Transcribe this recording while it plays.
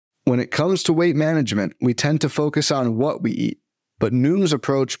When it comes to weight management, we tend to focus on what we eat, but Noom's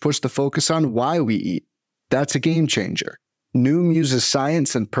approach puts the focus on why we eat. That's a game changer. Noom uses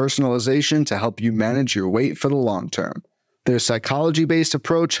science and personalization to help you manage your weight for the long term. Their psychology-based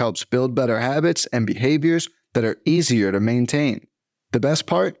approach helps build better habits and behaviors that are easier to maintain. The best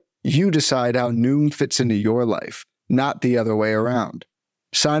part? You decide how Noom fits into your life, not the other way around.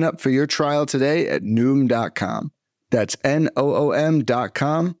 Sign up for your trial today at Noom.com. That's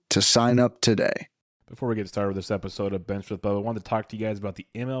Noom.com to sign up today. Before we get started with this episode of Bench with Bubba, I wanted to talk to you guys about the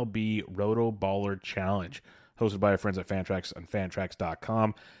MLB Roto Baller Challenge, hosted by our friends at Fantrax on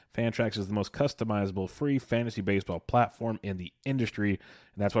Fantrax.com. Fantrax is the most customizable free fantasy baseball platform in the industry,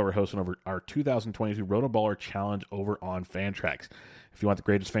 and that's why we're hosting over our 2022 Roto Baller Challenge over on Fantrax. If you want the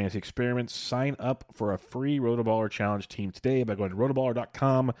greatest fantasy experiments, sign up for a free Roto Baller Challenge team today by going to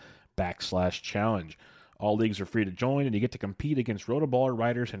rotoballer.com/challenge. All leagues are free to join, and you get to compete against Roto Baller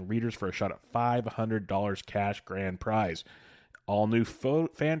writers and readers for a shot at $500 cash grand prize. All new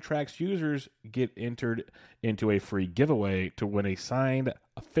Fantrax users get entered into a free giveaway to win a signed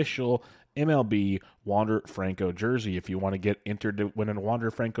official MLB Wander Franco jersey. If you want to get entered to win a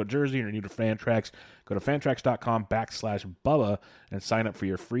Wander Franco jersey and you're new to Fantrax, go to fantrax.com/Bubba and sign up for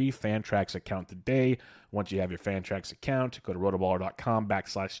your free Fantrax account today. Once you have your Fantrax account, go to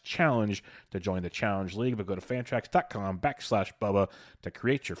rotoballer.com/challenge to join the challenge league, but go to fantrax.com/Bubba to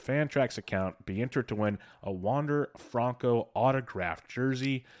create your Fantrax account. Be entered to win a Wander Franco autographed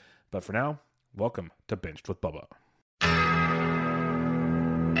jersey. But for now, welcome to Benched with Bubba.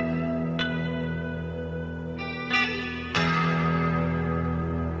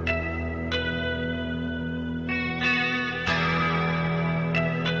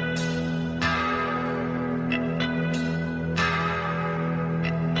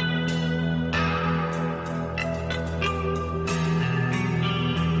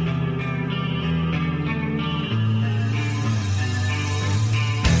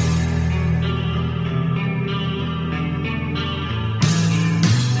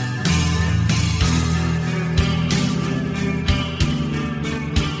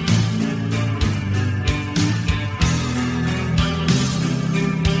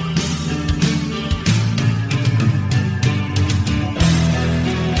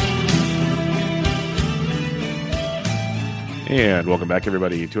 And welcome back,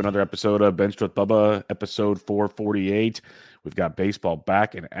 everybody, to another episode of Benched with Bubba, episode 448. We've got baseball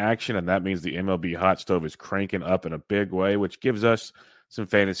back in action, and that means the MLB hot stove is cranking up in a big way, which gives us some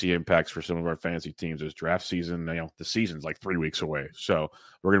fantasy impacts for some of our fantasy teams as draft season. The season's like 3 weeks away, so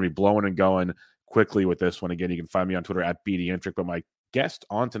we're going to be blowing and going quickly with this one. Again, you can find me on Twitter at BDintric, but my guest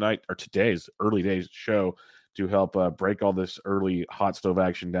on today's early days show to help break all this early hot stove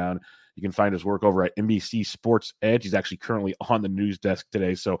action down. You can find his work over at NBC Sports Edge. He's actually currently on the news desk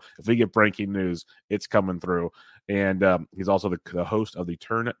today, so if we get breaking news, it's coming through. And he's also the host of the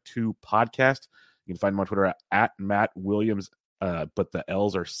Turn 2 podcast. You can find him on Twitter at Matt Williams, but the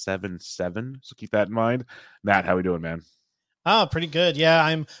L's are 77, so keep that in mind. Matt, how we doing, man? Oh, pretty good. Yeah,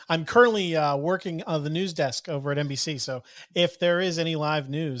 I'm currently working on the news desk over at NBC. So if there is any live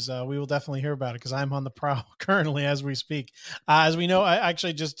news, we will definitely hear about it because I'm on the prowl currently as we speak. As we know, I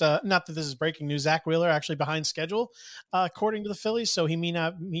actually just not that this is breaking news. Zach Wheeler actually behind schedule, according to the Phillies. So he may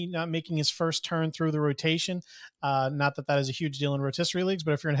not making his first turn through the rotation. Not that is a huge deal in rotisserie leagues,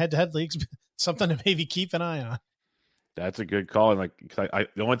 but if you're in head-to-head leagues, something to maybe keep an eye on. That's a good call. And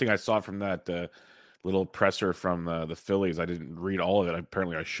the only thing I saw from that little presser from the Phillies, I didn't read all of it.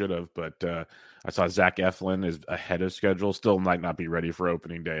 Apparently I should have, but I saw Zach Eflin is ahead of schedule. Still might not be ready for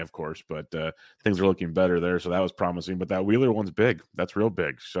opening day, of course, but things are looking better there. So that was promising, but that Wheeler one's big. That's real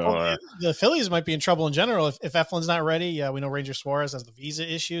big. So the Phillies might be in trouble in general. If Eflin's not ready, we know Ranger Suarez has the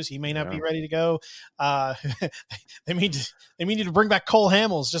visa issues. He may not be ready to go. They need to bring back Cole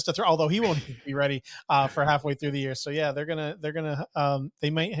Hamels just to throw, although he won't be ready for halfway through the year. So yeah, they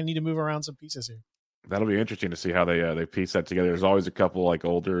might need to move around some pieces here. That'll be interesting to see how they piece that together. There's always a couple like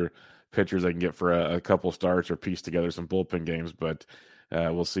older pitchers they can get for a couple starts or piece together some bullpen games, but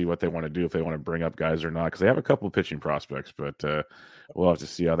we'll see what they want to do, if they want to bring up guys or not, because they have a couple of pitching prospects, but we'll have to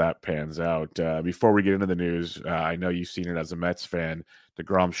see how that pans out. Before we get into the news, I know you've seen it as a Mets fan,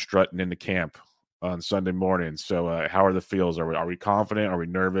 DeGrom strutting into camp on Sunday morning. So how are the feels? Are we confident? Are we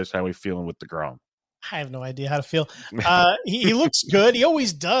nervous? How are we feeling with DeGrom? I have no idea how to feel. He looks good. He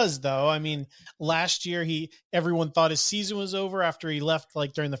always does, though. I mean, last year everyone thought his season was over after he left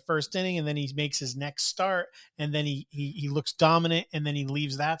like during the first inning, and then he makes his next start, and then he looks dominant, and then he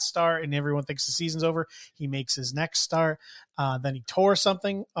leaves that start, and everyone thinks the season's over. He makes his next start. Then he tore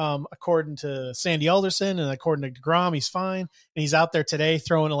something, according to Sandy Alderson, and according to DeGrom, he's fine, and he's out there today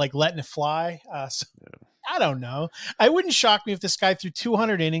throwing it, like letting it fly. I don't know. It wouldn't shock me if this guy threw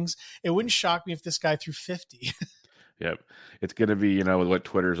 200 innings. It wouldn't shock me if this guy threw 50. Yep. It's going to be, what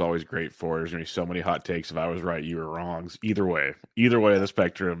Twitter's always great for. There's going to be so many hot takes. If I was right, you were wrong. Either way of the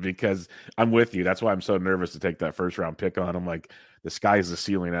spectrum, because I'm with you. That's why I'm so nervous to take that first round pick on him. Like, the sky's the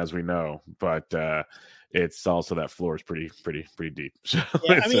ceiling, as we know, but it's also that floor is pretty deep. So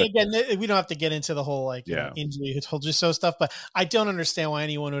yeah, I mean, again, we don't have to get into the whole injury, told you so stuff, but I don't understand why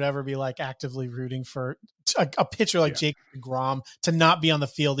anyone would ever be like actively rooting for a pitcher like Jacob deGrom to not be on the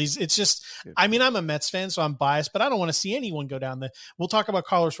field. I mean, I'm a Mets fan, so I'm biased, but I don't want to see anyone go down we'll talk about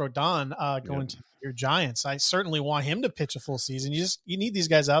Carlos Rodon going to your Giants. I certainly want him to pitch a full season. You need these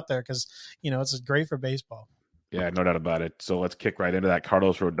guys out there because, it's great for baseball. Yeah, no doubt about it. So let's kick right into that.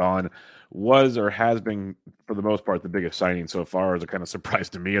 Carlos Rodon was or has been, for the most part, the biggest signing so far. As a kind of surprise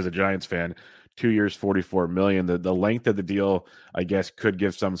to me as a Giants fan. 2 years, $44 million. The length of the deal, I guess, could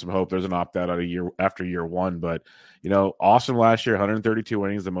give some hope. There's an opt out after year one, but awesome last year. 132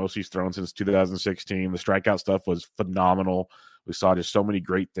 innings, the most he's thrown since 2016. The strikeout stuff was phenomenal. We saw just so many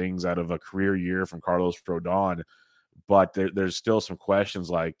great things out of a career year from Carlos Rodon, but there's still some questions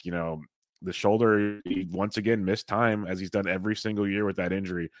like the shoulder. He once again missed time, as he's done every single year with that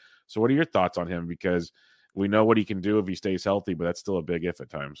injury. So what are your thoughts on him? Because we know what he can do if he stays healthy, but that's still a big if at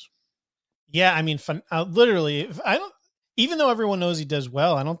times. Yeah, I mean, literally, even though everyone knows he does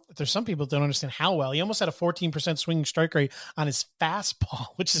well, there's some people that don't understand how well. He almost had a 14% swinging strike rate on his fastball,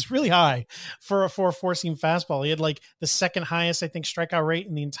 which is really high for a four-seam fastball. He had like the second highest, I think, strikeout rate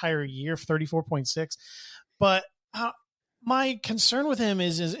in the entire year, 34.6. But my concern with him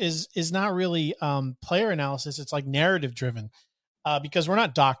is not really player analysis. It's like narrative driven, because we're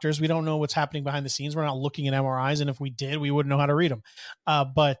not doctors. We don't know what's happening behind the scenes. We're not looking at MRIs. And if we did, we wouldn't know how to read them.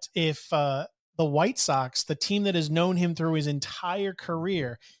 But if the White Sox, the team that has known him through his entire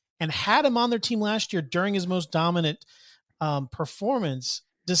career and had him on their team last year during his most dominant performance,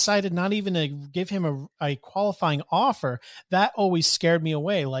 decided not even to give him a qualifying offer, that always scared me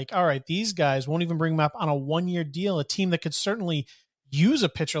away. Like, all right, these guys won't even bring him up on a 1-year deal, a team that could certainly use a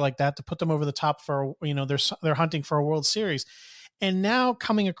pitcher like that to put them over the top for, they're hunting for a World Series. And now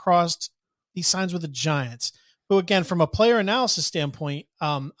coming across these signs with the Giants, who, again, from a player analysis standpoint,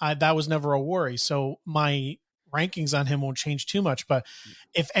 that was never a worry. So my rankings on him won't change too much. But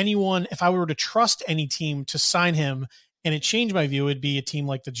if I were to trust any team to sign him, and it changed my view, it'd be a team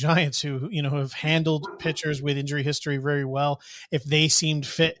like the Giants who have handled pitchers with injury history very well. If they seemed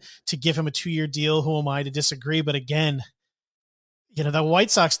fit to give him a 2-year deal, who am I to disagree? But again, the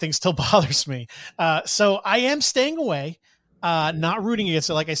White Sox thing still bothers me. So I am staying away, not rooting against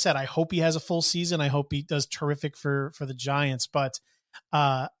it. Like I said, I hope he has a full season. I hope he does terrific for the Giants. But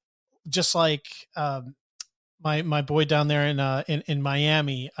just like my boy down there in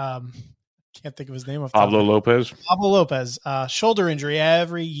Miami, can't think of his name. Pablo Lopez, shoulder injury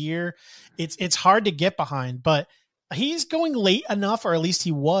every year. It's hard to get behind, but he's going late enough, or at least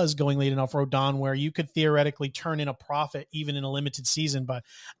he was going late enough, Rodon, where you could theoretically turn in a profit even in a limited season. But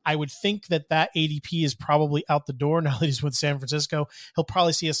I would think that ADP is probably out the door now that he's with San Francisco. He'll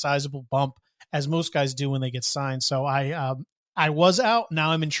probably see a sizable bump, as most guys do when they get signed. So I was out.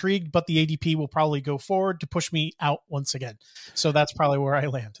 Now I'm intrigued, but the ADP will probably go forward to push me out once again. So that's probably where I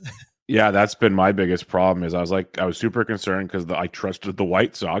land. Yeah, that's been my biggest problem. Is I was super concerned because I trusted the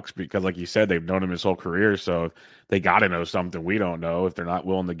White Sox because, like you said, they've known him his whole career. So they got to know something we don't know if they're not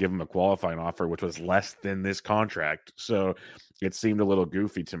willing to give him a qualifying offer, which was less than this contract. So it seemed a little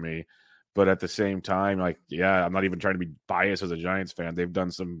goofy to me. But at the same time, I'm not even trying to be biased as a Giants fan. They've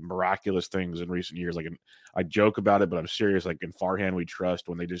done some miraculous things in recent years. I joke about it, but I'm serious. Like, in Farhan we trust,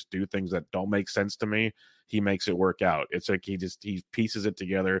 when they just do things that don't make sense to me, he makes it work out. It's like he pieces it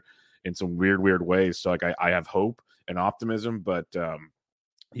together in some weird ways. So I have hope and optimism, but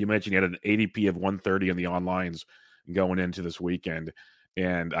you mentioned you had an ADP of 130 on the onlines going into this weekend.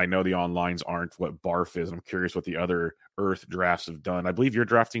 And I know the onlines aren't what BARF is. I'm curious what the other Earth drafts have done. I believe you're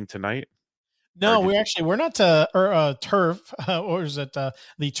drafting tonight. No, we're not Turf, or is it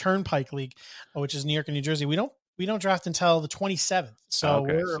the Turnpike League, which is New York and New Jersey. We we don't draft until the 27th. So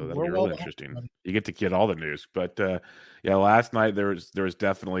Okay, so that'll we're be well really behind interesting. everybody. You get to get all the news, but yeah, last night there was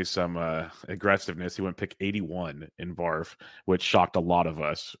definitely some aggressiveness. He went pick 81 in Barf, which shocked a lot of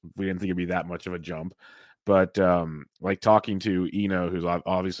us. We didn't think it'd be that much of a jump, but like talking to Eno, who's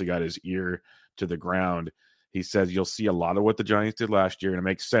obviously got his ear to the ground, he says you'll see a lot of what the Giants did last year, and it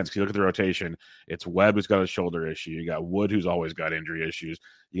makes sense because you look at the rotation. It's Webb who's got a shoulder issue. You got Wood who's always got injury issues.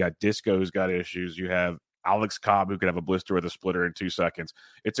 You got Disco who's got issues. You have Alex Cobb, who could have a blister with a splitter in 2 seconds.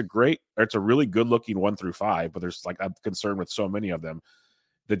 It's a really good looking 1 through 5, but there's I'm concerned with so many of them.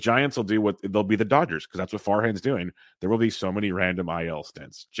 The Giants will do what they'll be the Dodgers because that's what Farhan's doing. There will be so many random IL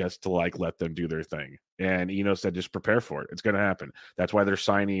stints just to let them do their thing. And Eno said, just prepare for it. It's going to happen. That's why they're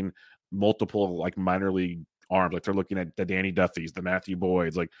signing multiple minor league arms. They're looking at the Danny Duffys, the Matthew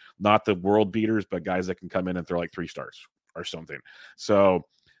Boyds, not the world beaters, but guys that can come in and throw 3 stars or something. So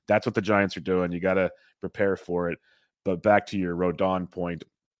that's what the Giants are doing. You got to prepare for it. But back to your Rodon point,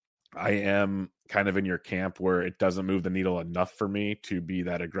 I am kind of in your camp where it doesn't move the needle enough for me to be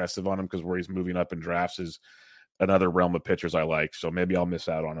that aggressive on him because where he's moving up in drafts is another realm of pitchers I like. So maybe I'll miss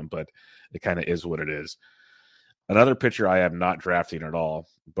out on him, but it kind of is what it is. Another pitcher I am not drafting at all,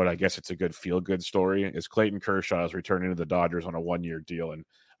 but I guess it's a good feel-good story, is Clayton Kershaw is returning to the Dodgers on a 1-year deal. And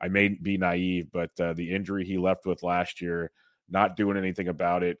I may be naive, but the injury he left with last year, not doing anything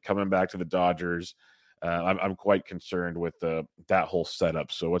about it, coming back to the Dodgers, I'm quite concerned with that whole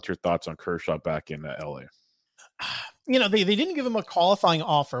setup. So what's your thoughts on Kershaw back in LA? They didn't give him a qualifying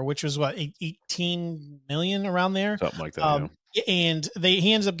offer, which was what, 18 million around there. Something like that. And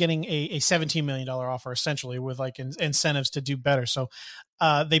he ends up getting a $17 million offer essentially with incentives to do better. So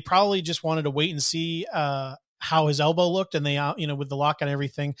they probably just wanted to wait and see how his elbow looked. And they, with the lock and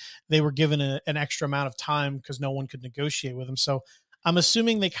everything, they were given an extra amount of time because no one could negotiate with him. So I'm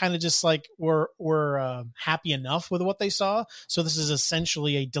assuming they kind of just were happy enough with what they saw. So this is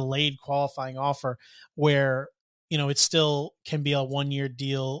essentially a delayed qualifying offer where, it still can be a 1-year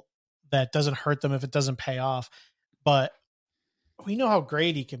deal that doesn't hurt them if it doesn't pay off. But we know how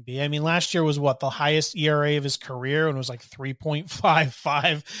great he can be. I mean, last year was the highest ERA of his career, and it was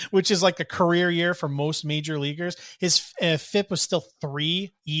 3.55, which is the career year for most major leaguers. His FIP was still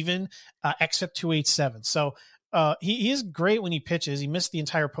 3 even, except 287. So he is great when he pitches. He missed the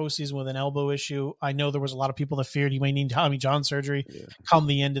entire postseason with an elbow issue. I know there was a lot of people that feared he might need Tommy John surgery come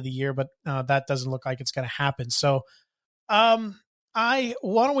the end of the year, but that doesn't look like it's going to happen. So, why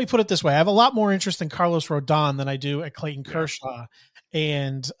don't we put it this way? I have a lot more interest in Carlos Rodon than I do at Clayton Kershaw.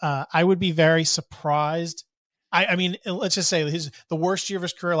 And I would be very surprised. I mean, let's just say the worst year of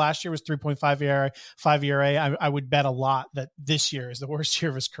his career last year was 3.5 ERA, 5 ERA. I would bet a lot that this year is the worst year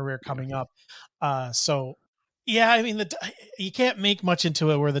of his career coming up. So yeah, I mean, you can't make much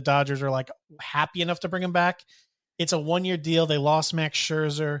into it where the Dodgers are happy enough to bring him back. It's a 1-year deal. They lost Max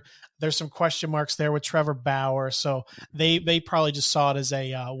Scherzer. There's some question marks there with Trevor Bauer. So they probably just saw it as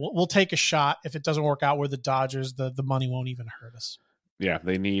we'll take a shot. If it doesn't work out with the Dodgers, the money won't even hurt us. Yeah,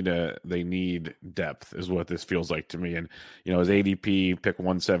 they need depth is what this feels like to me. And his ADP pick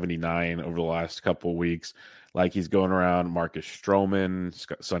 179 over the last couple of weeks, he's going around Marcus Stroman,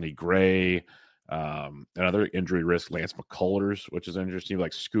 Sonny Gray, another injury risk, Lance McCullers, which is interesting,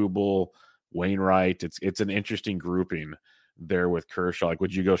 Skubal, Wainwright. It's an interesting grouping there with Kershaw.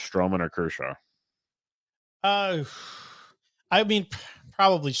 Would you go Stroman or Kershaw? I mean,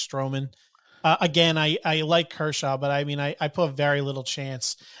 probably Stroman. Again, I like Kershaw, but I mean, I put very little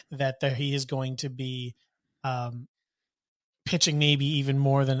chance that he is going to be pitching maybe even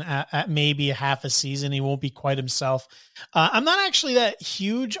more than at maybe a half a season. He won't be quite himself. I'm not actually that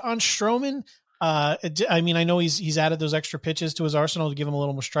huge on Stroman. I mean, I know he's added those extra pitches to his arsenal to give him a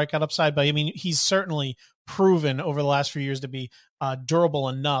little more strikeout upside, but I mean, he's certainly proven over the last few years to be durable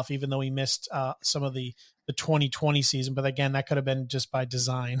enough, even though he missed some of the 2020 season. But again, that could have been just by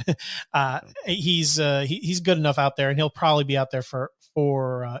design. He's good enough out there, and he'll probably be out there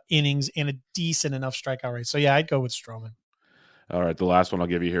for innings and a decent enough strikeout rate. So yeah, I'd go with Stroman. All right, the last one I'll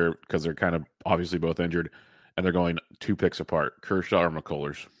give you here because they're kind of obviously both injured, and they're going 2 picks apart: Kershaw or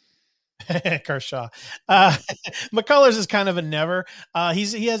McCullers. Kershaw. McCullers is kind of a never.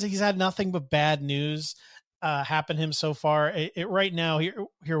 He's had nothing but bad news happen to him so far. Right now here.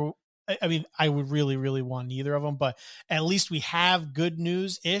 I mean, I would really, really want neither of them, but at least we have good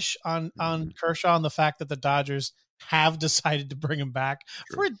news ish on Kershaw and the fact that the Dodgers have decided to bring him back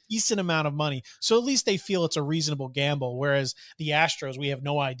for a decent amount of money. So at least they feel it's a reasonable gamble. Whereas the Astros, we have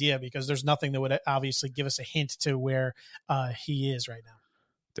no idea because there's nothing that would obviously give us a hint to where he is right now.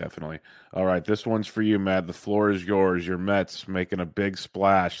 Definitely. All right, this one's for you, Matt. The floor is yours. Your Mets making a big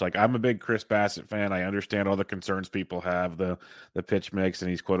splash. Like, I'm a big Chris Bassett fan. I understand all the concerns people have, the pitch mix, and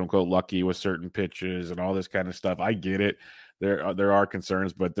he's quote unquote lucky with certain pitches and all this kind of stuff. I get it. There are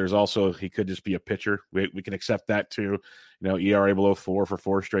concerns, but there's also he could just be a pitcher. We can accept that too. ERA below 4 for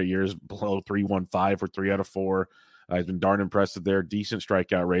 4 straight years, below 3.15 for 3 out of 4. He's been darn impressive there. Decent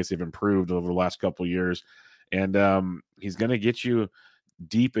strikeout rates. They've improved over the last couple of years, and he's going to get you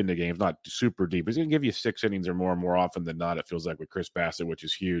deep into games, not super deep. He's going to give you 6 innings or more often than not, it feels like, with Chris Bassett, which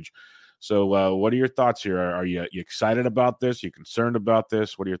is huge. So what are your thoughts here? Are you excited about this? Are you concerned about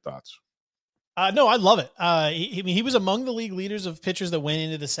this? What are your thoughts? No, I love it. He was among the league leaders of pitchers that went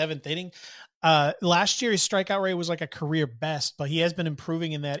into the 7th inning. Last year, his strikeout rate was like a career best, but he has been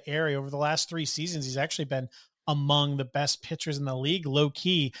improving in that area over the last 3 seasons. He's actually been among the best pitchers in the league, low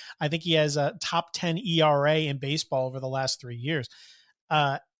key. I think he has a top 10 ERA in baseball over the last 3 years.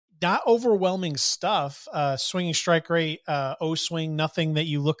 Not overwhelming stuff, swinging strike rate, O-swing, nothing that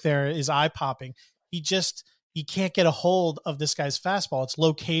you look there is eye popping. You can't get a hold of this guy's fastball. It's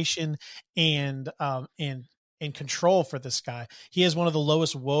location and control for this guy. He has one of the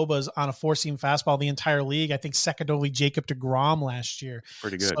lowest WOBAs on a 4-seam fastball in the entire league. I think second only Jacob deGrom last year.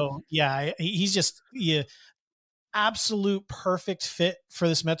 Pretty good. So yeah, he's just, absolute perfect fit for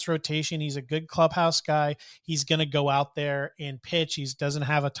this Mets rotation. He's a good clubhouse guy. He's going to go out there and pitch. He doesn't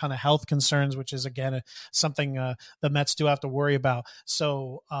have a ton of health concerns, which is, again, something the Mets do have to worry about.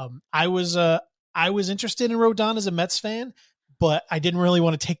 So I was interested in Rodon as a Mets fan, but I didn't really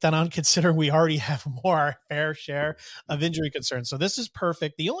want to take that on considering we already have more fair share of injury concerns. So this is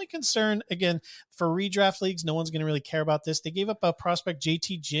perfect. The only concern, again, for redraft leagues, no one's going to really care about this. They gave up a prospect,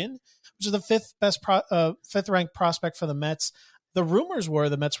 JT Ginn, which is the 5th ranked prospect for the Mets. The rumors were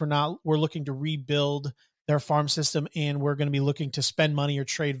the Mets were looking to rebuild their farm system and we're going to be looking to spend money or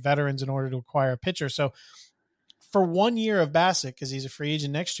trade veterans in order to acquire a pitcher. So for 1 year of Bassett, because he's a free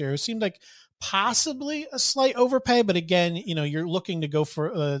agent next year, it seemed like possibly a slight overpay, but again, you're looking to go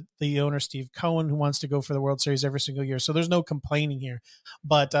for the owner, Steve Cohen, who wants to go for the World Series every single year. So there's no complaining here,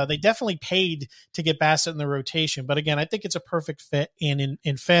 but they definitely paid to get Bassett in the rotation. But again, I think it's a perfect fit. And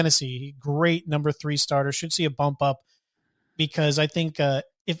in fantasy, great number 3 starter, should see a bump up, because I think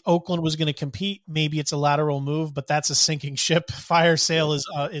if Oakland was going to compete, maybe it's a lateral move, but that's a sinking ship. Fire sale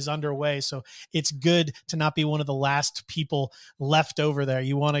is underway. So it's good to not be one of the last people left over there.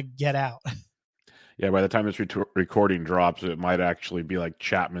 You want to get out. Yeah, by the time this recording drops, it might actually be like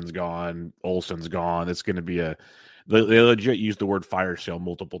Chapman's gone, Olson's gone. It's going to be they legit used the word fire sale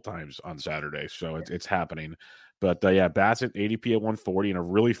multiple times on Saturday, so it's happening. But yeah, Bassett, ADP at 140 in a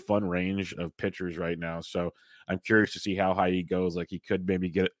really fun range of pitchers right now. So I'm curious to see how high he goes. Like, he could maybe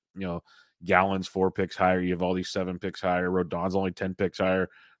get, Gallen's 4 picks higher. You have all these 7 picks higher. Rodon's only 10 picks higher.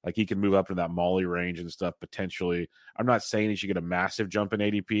 Like, he can move up to that Molly range and stuff potentially. I'm not saying he should get a massive jump in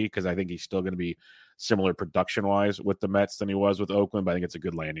ADP, because I think he's still going to be similar production-wise with the Mets than he was with Oakland, but I think it's a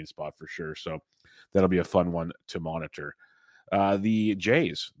good landing spot for sure. So that'll be a fun one to monitor. The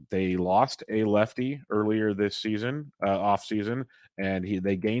Jays, they lost a lefty earlier this season, off season, and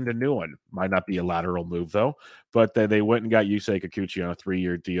they gained a new one. Might not be a lateral move though, but they went and got Yusei Kikuchi on a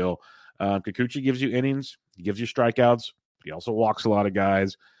 3-year deal. Kikuchi gives you innings, he gives you strikeouts. He also walks a lot of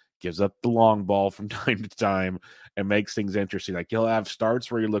guys, gives up the long ball from time to time, and makes things interesting. Like, he'll have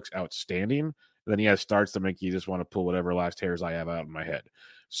starts where he looks outstanding, then he has starts to make you just want to pull whatever last hairs I have out in my head.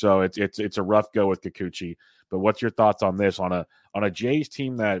 So it's a rough go with Kikuchi. But what's your thoughts on this, on a Jays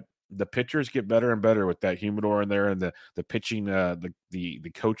team that the pitchers get better and better with that humidor in there, and the pitching,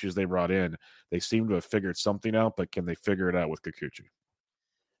 the coaches they brought in, they seem to have figured something out, but can they figure it out with Kikuchi?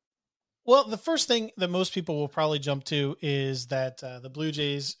 Well, the first thing that most people will probably jump to is that the Blue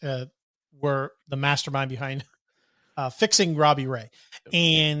Jays were the mastermind behind fixing Robbie Ray,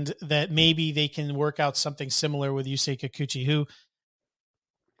 and that maybe they can work out something similar with Yusei Kikuchi, who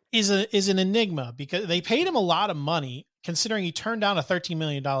is an enigma, because they paid him a lot of money considering he turned down a $13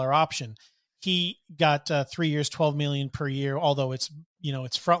 million option. He got 3 years, $12 million per year, although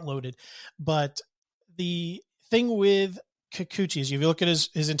it's front loaded. But the thing with Kikuchi is, if you look at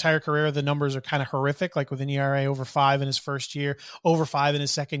his entire career, the numbers are kind of horrific, like with an ERA over 5 in his first year, over 5 in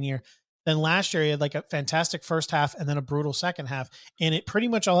his second year. Then last year he had like a fantastic first half and then a brutal second half. And it pretty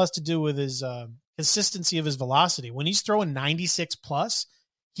much all has to do with his consistency of his velocity. When he's throwing 96 plus,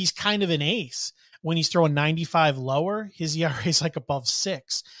 he's kind of an ace. When he's throwing 95 lower, his ERA is like above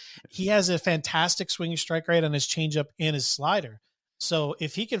 6. He has a fantastic swinging strike rate on his changeup and his slider. So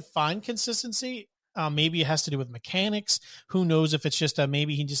if he can find consistency, Maybe it has to do with mechanics. Who knows if it's just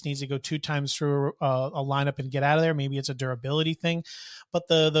maybe he just needs to go 2 times through a lineup and get out of there. Maybe it's a durability thing. But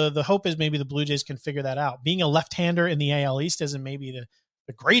the hope is maybe the Blue Jays can figure that out. Being a left-hander in the AL East isn't maybe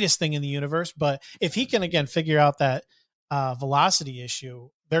the greatest thing in the universe, but if he can, again, figure out that velocity issue,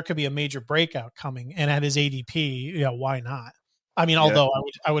 there could be a major breakout coming. And at his ADP, why not? I mean, although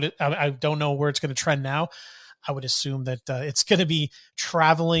I don't know where it's going to trend now. I would assume that it's going to be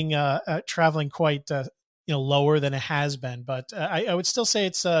traveling quite lower than it has been, but I would still say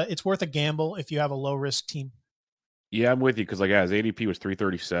it's worth a gamble if you have a low risk team. Yeah, I'm with you because his ADP was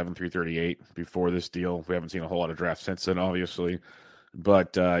 337, 338 before this deal. We haven't seen a whole lot of drafts since then, obviously,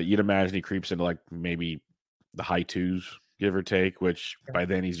 but you'd imagine he creeps into like maybe the high 2s, give or take, which by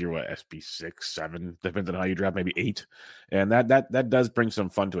then he's your SP 6, 7, depends on how you draft, maybe 8, and that does bring some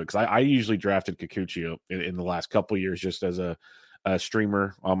fun to it because I usually drafted Kikuchi in the last couple of years just as a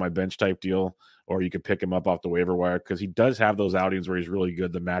streamer on my bench type deal, or you could pick him up off the waiver wire because he does have those outings where he's really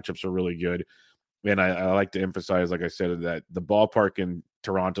good. The matchups are really good, and I like to emphasize, like I said, that the ballpark in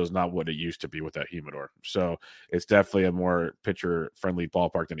Toronto is not what it used to be with that humidor, so it's definitely a more pitcher friendly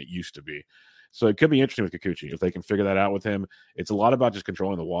ballpark than it used to be. So it could be interesting with Kikuchi if they can figure that out with him. It's a lot about just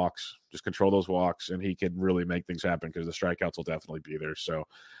controlling the walks, just control those walks, and he can really make things happen because the strikeouts will definitely be there. So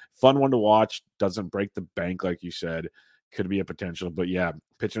fun one to watch. Doesn't break the bank, like you said. Could be a potential, but yeah,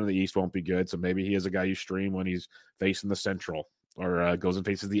 pitching in the East won't be good. So maybe he is a guy you stream when he's facing the Central or goes and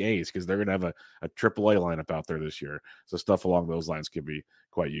faces the A's because they're going to have a AAA lineup out there this year. So stuff along those lines could be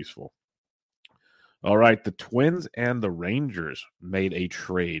quite useful. All right, the Twins and the Rangers made a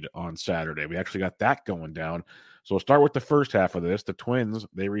trade on Saturday. We actually got that going down. So we'll start with the first half of this. The Twins,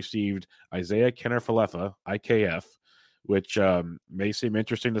 they received Isaiah Kiner-Falefa, IKF, which may seem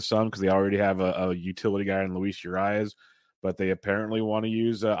interesting to some because they already have a utility guy in Luis Urias, but they apparently want to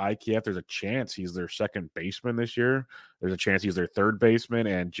use IKF. There's a chance he's their second baseman this year. There's a chance he's their third baseman,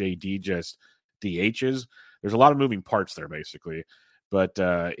 and JD just DHs. There's a lot of moving parts there, basically. But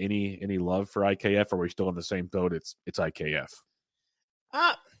any love for IKF, or are we still in the same boat? It's IKF.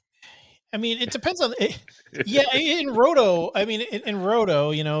 I mean, it depends on it. Yeah, in Roto, in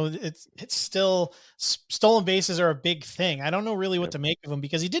Roto, it's still stolen bases are a big thing. I don't know really what to make of him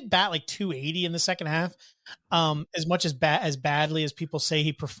because he did bat like 280 in the second half. As much as badly as people say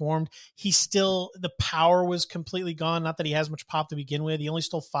he performed, the power was completely gone. Not that he has much pop to begin with. He only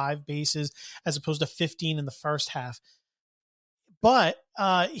stole 5 bases as opposed to 15 in the first half. But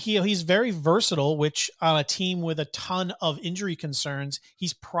he's very versatile, which on a team with a ton of injury concerns,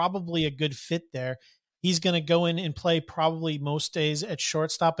 he's probably a good fit there. He's going to go in and play probably most days at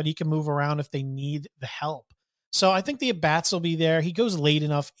shortstop, but he can move around if they need the help. So I think the at-bats will be there. He goes late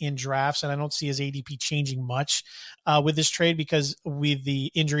enough in drafts, and I don't see his ADP changing much with this trade because with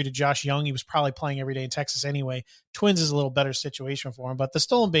the injury to Josh Young, he was probably playing every day in Texas anyway. Twins is a little better situation for him, but the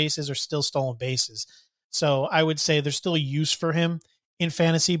stolen bases are still stolen bases. So I would say there's still a use for him in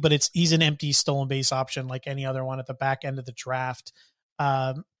fantasy, but he's an empty stolen base option like any other one at the back end of the draft.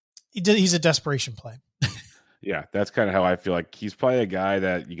 He's a desperation play. Yeah, that's kind of how I feel like he's probably a guy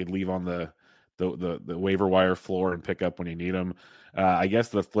that you could leave on the waiver wire floor and pick up when you need him. I guess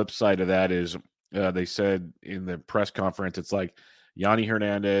the flip side of that is they said in the press conference, it's like Yanni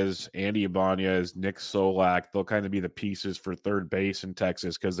Hernandez, Andy Ibanez, Nick Solak, they'll kind of be the pieces for third base in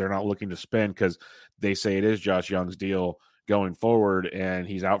Texas because they're not looking to spend because they say it is Josh Young's deal going forward and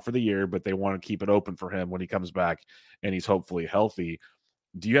he's out for the year, but they want to keep it open for him when he comes back and he's hopefully healthy.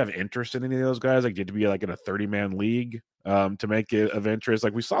 Do you have interest in any of those guys? Like, did to be like in a 30-man league to make it of interest?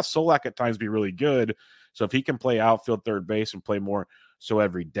 Like we saw Solak at times be really good. So if he can play outfield third base and play more so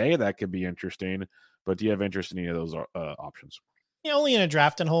every day, that could be interesting. But do you have interest in any of those options? Yeah, only in a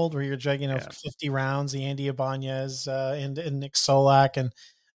draft and hold where you're dragging 50 rounds, the Andy Ibanez and Nick Solak. And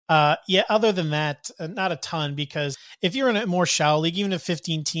other than that, not a ton, because if you're in a more shallow league, even a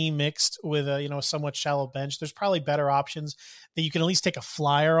 15 team mixed with a, somewhat shallow bench, there's probably better options that you can at least take a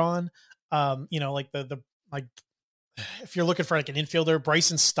flyer on. Like if you're looking for like an infielder,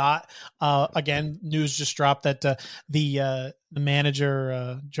 Bryson Stott, again, news just dropped that the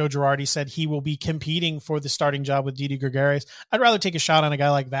manager, Joe Girardi, said he will be competing for the starting job with Didi Gregorius. I'd rather take a shot on a guy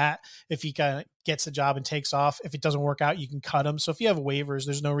like that if he kind of gets the job and takes off. If it doesn't work out, you can cut him. So if you have waivers,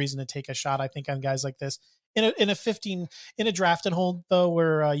 there's no reason to take a shot, I think, on guys like this. In a draft and hold, though,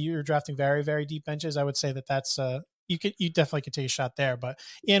 where you're drafting very, very deep benches, I would say that's you definitely could take a shot there. But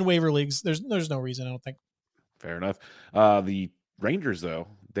in waiver leagues, there's no reason, I don't think. Fair enough. The Rangers, though,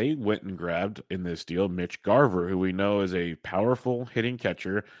 they went and grabbed in this deal Mitch Garver, who we know is a powerful hitting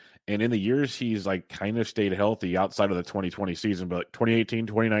catcher. And in the years he's like kind of stayed healthy outside of the 2020 season, but 2018,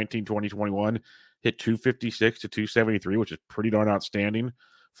 2019, 2021, hit 256 to 273, which is pretty darn outstanding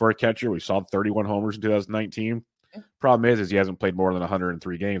for a catcher. We saw 31 homers in 2019. Problem is he hasn't played more than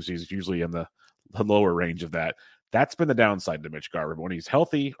 103 games. He's usually in the lower range of that. That's been the downside to Mitch Garver. But when he's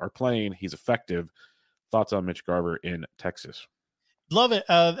healthy or playing, he's effective. Thoughts on Mitch Garver in Texas? Love it.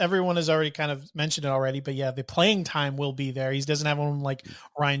 Everyone has already kind of mentioned it already, but yeah, the playing time will be there. He doesn't have one like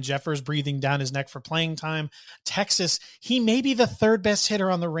Ryan Jeffers breathing down his neck for playing time. Texas, he may be the third best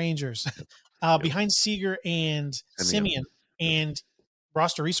hitter on the Rangers, behind Seager and Simeon, and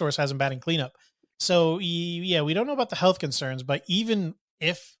roster resource has him batting cleanup. So yeah, we don't know about the health concerns, but even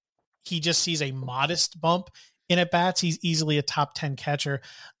if he just sees a modest bump in at bats, he's easily a top 10 catcher.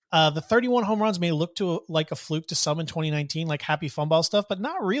 The 31 home runs may look to like a fluke to some in 2019, like happy fun ball stuff, but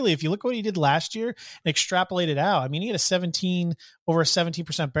not really. If you look what he did last year and extrapolate it out, I mean, he had over a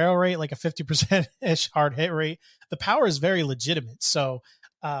 17% barrel rate, like a 50%-ish hard hit rate. The power is very legitimate. So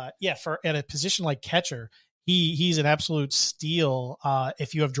yeah, at a position like catcher, he's an absolute steal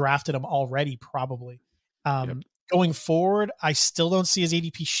if you have drafted him already, probably. Going forward, I still don't see his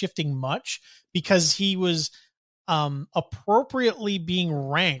ADP shifting much because he was appropriately being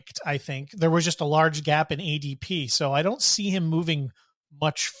ranked. I think there was just a large gap in ADP. So I don't see him moving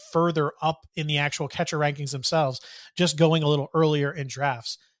much further up in the actual catcher rankings themselves, just going a little earlier in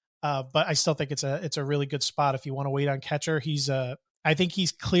drafts. But I still think it's a really good spot if you want to wait on catcher. I think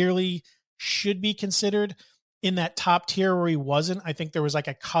he's clearly should be considered in that top tier where he wasn't. I think there was like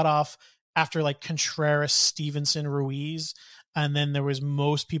a cutoff after like Contreras, Stevenson, Ruiz. And then there was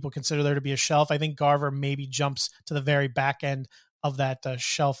most people consider there to be a shelf. I think Garver maybe jumps to the very back end of that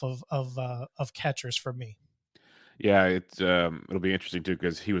shelf of catchers for me. Yeah, it'll be interesting too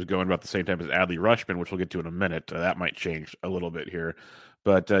because he was going about the same time as Adley Rutschman, which we'll get to in a minute. That might change a little bit here,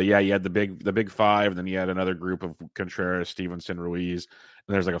 but yeah, you had the big five, and then you had another group of Contreras, Stevenson, Ruiz,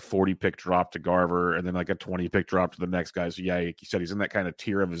 and there's like a 40 pick drop to Garver, and then like a 20 pick drop to the next guy. So yeah, like you said, he's in that kind of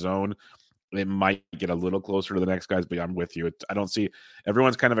tier of his own. It might get a little closer to the next guys, but I'm with you. I don't see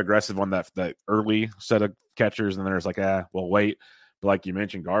everyone's kind of aggressive on that early set of catchers, and then there's like, well, wait. But like you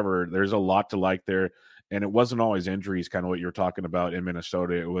mentioned, Garver, there's a lot to like there, and it wasn't always injuries, kind of what you were talking about in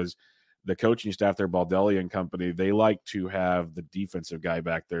Minnesota. It was the coaching staff there, Baldelli and company. They like to have the defensive guy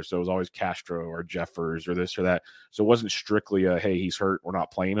back there, so it was always Castro or Jeffers or this or that. So it wasn't strictly a hey, he's hurt, we're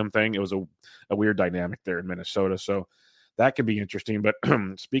not playing him thing. It was a weird dynamic there in Minnesota. So that could be interesting. But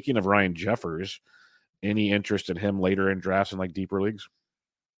speaking of Ryan Jeffers, any interest in him later in drafts in like deeper leagues?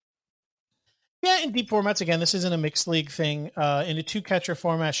 Yeah, in deep formats, again, this isn't a mixed league thing. In a two-catcher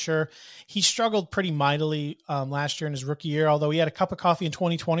format, sure. He struggled pretty mightily last year in his rookie year, although he had a cup of coffee in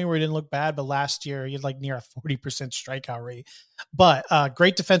 2020 where he didn't look bad, but last year he had like near a 40% strikeout rate. But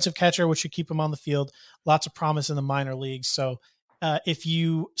great defensive catcher, which should keep him on the field. Lots of promise in the minor leagues. So if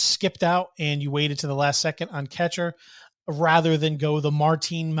you skipped out and you waited to the last second on catcher, rather than go the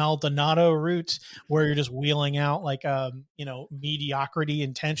Martin Maldonado route where you're just wheeling out like mediocrity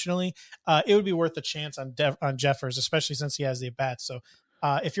intentionally, it would be worth a chance on Jeffers, especially since he has the at-bats. So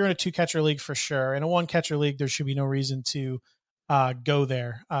if you're in a two-catcher league, for sure. In a one-catcher league, there should be no reason to go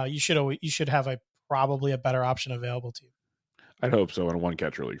there. You should have probably a better option available to you. I'd hope so in a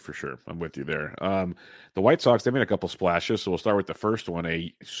one-catcher league for sure. I'm with you there. The White Sox, they made a couple splashes, so we'll start with the first one,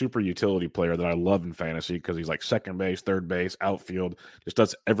 a super utility player that I love in fantasy because he's like second base, third base, outfield, just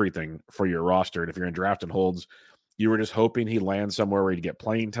does everything for your roster. And if you're in draft and holds, you were just hoping he lands somewhere where he'd get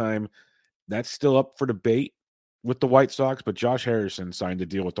playing time. That's still up for debate with the White Sox, but Josh Harrison signed a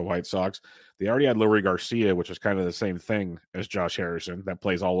deal with the White Sox. They already had Leury Garcia, which was kind of the same thing as Josh Harrison, that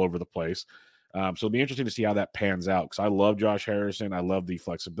plays all over the place. So it'll be interesting to see how that pans out because I love Josh Harrison. I love the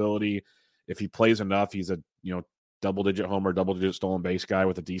flexibility. If he plays enough, he's a double-digit homer, double-digit stolen base guy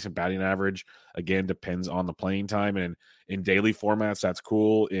with a decent batting average. Again, depends on the playing time. And in daily formats, that's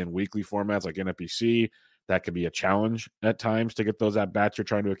cool. In weekly formats like NFBC, that could be a challenge at times to get those at-bats you're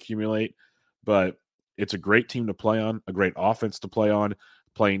trying to accumulate. But it's a great team to play on, a great offense to play on.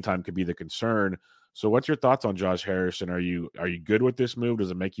 Playing time could be the concern. So what's your thoughts on Josh Harrison? Are you good with this move?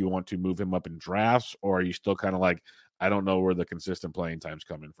 Does it make you want to move him up in drafts? Or are you still kind of like, I don't know where the consistent playing time's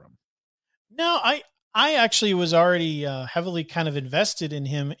coming from? No, I actually was already heavily kind of invested in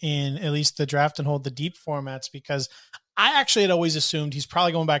him in at least the draft and hold the deep formats because I actually had always assumed he's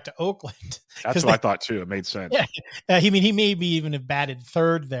probably going back to Oakland. That's what I thought too. It made sense. Yeah. He maybe even have batted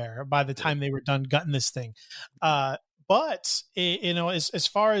third there by the time they were done gutting this thing. But, as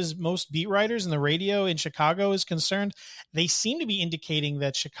far as most beat writers in the radio in Chicago is concerned, they seem to be indicating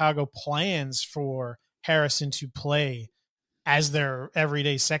that Chicago plans for Harrison to play as their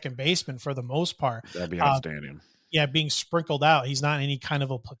everyday second baseman for the most part. That'd be outstanding. being sprinkled out. He's not any kind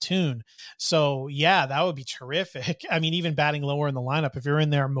of a platoon. So yeah, that would be terrific. I mean, even batting lower in the lineup, if you're in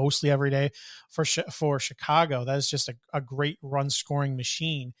there mostly every day for Chicago, that is just a great run scoring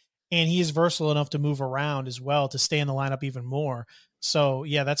machine. And he is versatile enough to move around as well to stay in the lineup even more. So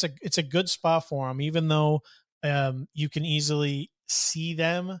yeah, it's a good spot for him, even though you can easily see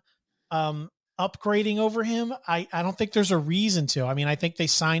them upgrading over him. I don't think there's a reason to. I mean, I think they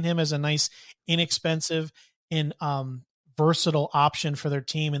signed him as a nice, inexpensive and versatile option for their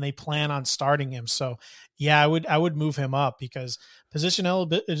team, and they plan on starting him. So yeah, I would move him up because position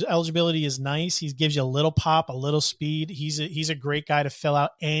eligibility is nice. He gives you a little pop, a little speed. He's a great guy to fill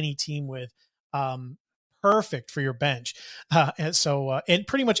out any team with. Perfect for your bench. And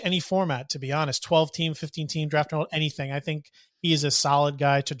pretty much any format, to be honest, 12 team, 15 team draft, anything. I think he is a solid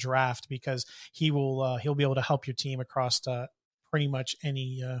guy to draft because he'll be able to help your team across pretty much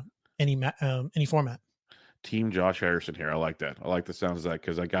any format. Team Josh Harrison here. I like that. I like the sounds of that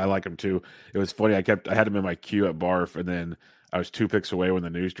because I like him too. It was funny. I had him in my queue at Barf, and then I was 2 picks away when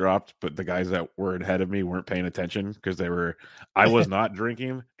the news dropped. But the guys that were ahead of me weren't paying attention because I was not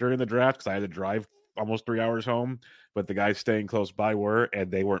drinking during the draft because I had to drive almost 3 hours home. But the guys staying close by were,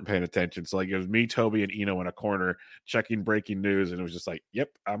 and they weren't paying attention. So like it was me, Toby, and Eno in a corner checking breaking news, and it was just like, yep,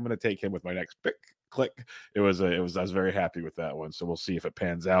 I'm going to take him with my next pick. Click. I was very happy with that one. So we'll see if it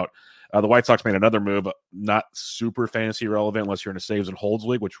pans out. The White Sox made another move, not super fantasy relevant unless you're in a saves and holds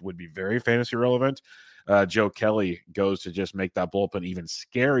league, which would be very fantasy relevant. Joe Kelly goes to just make that bullpen even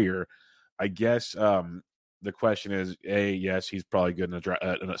scarier. I guess the question is, A, yes, he's probably good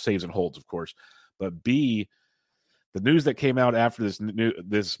in a saves and holds, of course. But B, the news that came out after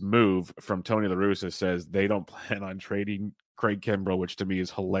this move from Tony La Russa says they don't plan on trading Craig Kimbrell, which to me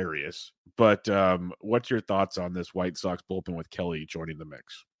is hilarious. But what's your thoughts on this White Sox bullpen with Kelly joining the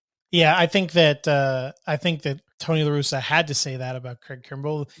mix? Yeah, I think that Tony La Russa had to say that about Craig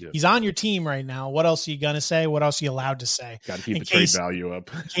Kimbrell. Yes. He's on your team right now. What else are you going to say? What else are you allowed to say? Got to keep the trade value up.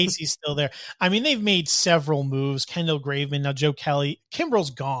 In case he's still there. I mean, they've made several moves. Kendall Graveman, now Joe Kelly.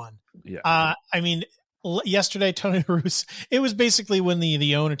 Kimbrell's gone. Yeah. I mean, yesterday, Tony La Russa, it was basically when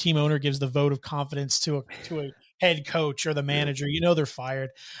the team owner gives the vote of confidence to a head coach or the manager, they're fired.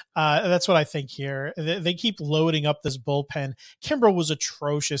 That's what I think here. They keep loading up this bullpen. Kimbrell was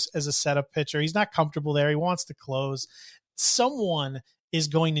atrocious as a setup pitcher. He's not comfortable there. He wants to close. Someone is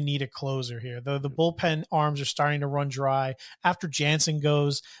going to need a closer here. The bullpen arms are starting to run dry. After Jansen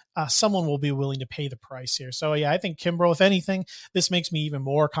goes, someone will be willing to pay the price here. So yeah, I think Kimbrell, if anything, this makes me even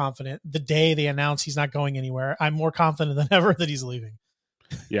more confident. The day they announce he's not going anywhere, I'm more confident than ever that he's leaving.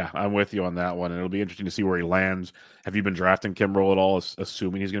 Yeah, I'm with you on that one. And it'll be interesting to see where he lands. Have you been drafting Kimbrell at all,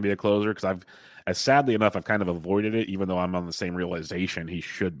 assuming he's going to be a closer? Because sadly enough, I've kind of avoided it, even though I'm on the same realization he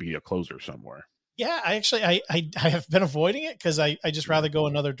should be a closer somewhere. Yeah, I have been avoiding it because I just rather go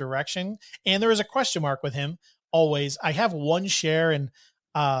another direction. And there is a question mark with him always. I have one share in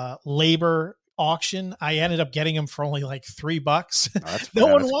labor auction. I ended up getting him for only like $3. No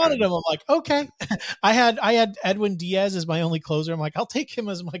one wanted him. I'm like, okay. I had Edwin Diaz as my only closer. I'm like, I'll take him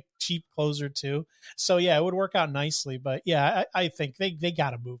as my cheap closer too. So yeah, it would work out nicely. But yeah, I think they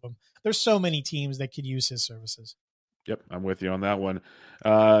got to move him. There's so many teams that could use his services. Yep, I'm with you on that one.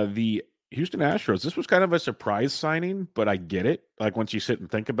 The Houston Astros, this was kind of a surprise signing, but I get it. Like once you sit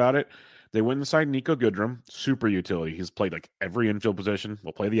and think about it, they went and signed Nico Goodrum, super utility. He's played like every infield position.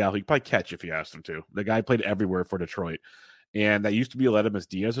 Will play the out. He can probably catch if you asked him to. The guy played everywhere for Detroit. And that used to be Aledmus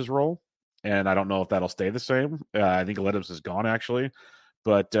Diaz's role. And I don't know if that'll stay the same. I think Aledmus is gone actually.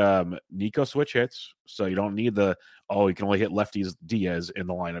 But Nico switch hits. So you don't need you can only hit lefties Diaz in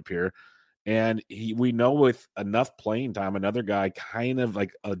the lineup here. And we know with enough playing time, another guy kind of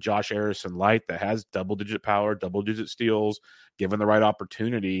like a Josh Harrison light that has double-digit power, double-digit steals, given the right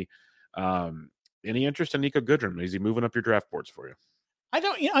opportunity. Any interest in Nico Goodrum? Is he moving up your draft boards for you? I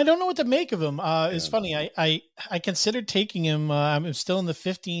don't know what to make of him. It's funny. I considered taking him. I'm still in the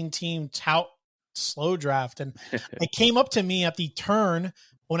 15-team tout slow draft, and it came up to me at the turn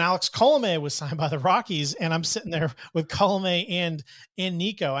when Alex Colomé was signed by the Rockies, and I'm sitting there with Colomé and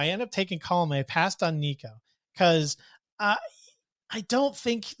Nico. I end up taking Colomé, passed on Nico because I don't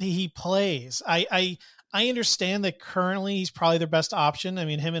think that he plays. I understand that currently he's probably their best option. I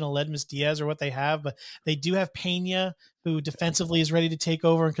mean, him and Aledmus Diaz are what they have, but they do have Pena, who defensively is ready to take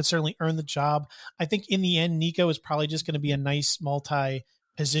over and can certainly earn the job. I think in the end, Nico is probably just going to be a nice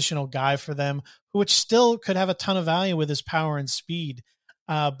multi-positional guy for them, which still could have a ton of value with his power and speed.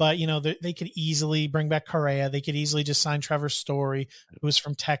 But, they could easily bring back Correa. They could easily just sign Trevor Story, who is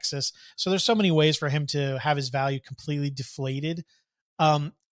from Texas. So there's so many ways for him to have his value completely deflated.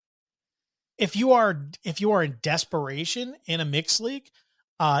 if you are in desperation in a mixed league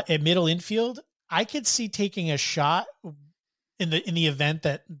at middle infield, I could see taking a shot in the event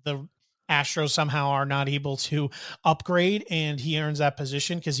that the Astros somehow are not able to upgrade and he earns that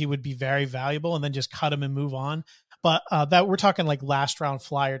position, because he would be very valuable, and then just cut him and move on. But that we're talking like last round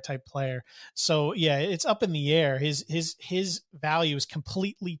flyer type player. So yeah, it's up in the air. His value is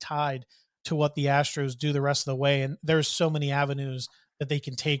completely tied to what the Astros do the rest of the way. And there's so many avenues that they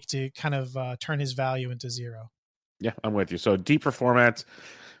can take to kind of turn his value into zero. Yeah, I'm with you. So deeper formats,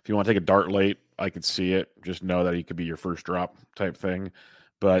 if you want to take a dart late, I could see it. Just know that he could be your first drop type thing.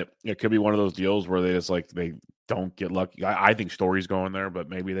 But it could be one of those deals where they don't get lucky. I think Story's going there, but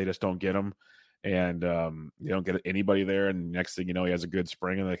maybe they just don't get him. And you don't get anybody there. And next thing you know, he has a good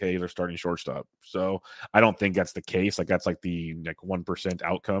spring and hey, they're starting shortstop. So I don't think that's the case. Like that's like the 1%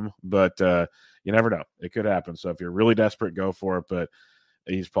 outcome, but you never know. It could happen. So if you're really desperate, go for it. But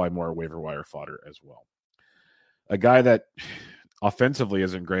he's probably more waiver wire fodder as well. A guy that offensively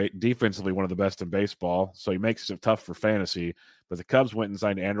isn't great, defensively one of the best in baseball, so he makes it tough for fantasy. But the Cubs went and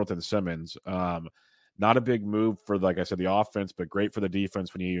signed Andrelton Simmons. Not a big move for, like I said, the offense, but great for the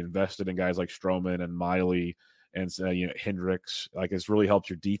defense when you invested in guys like Stroman and Miley and Hendricks. Like, it's really helps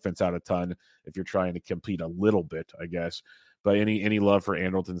your defense out a ton if you're trying to compete a little bit, I guess. But any love for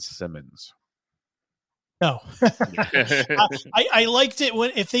Andrelton Simmons? No. I liked it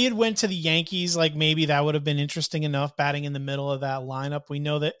when if they had went to the Yankees, like maybe that would have been interesting enough, batting in the middle of that lineup. We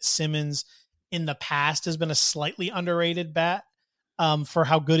know that Simmons in the past has been a slightly underrated bat for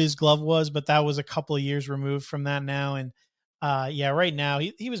how good his glove was, but that was a couple of years removed from that now. And right now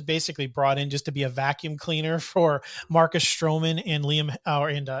he was basically brought in just to be a vacuum cleaner for Marcus Stroman and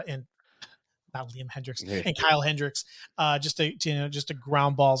and not Liam Hendricks and Kyle Hendricks, just to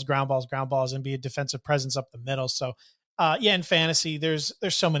ground balls, and be a defensive presence up the middle. So, in fantasy, there's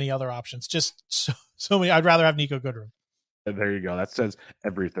so many other options. Just so many. I'd rather have Nico Goodrum. There you go. That says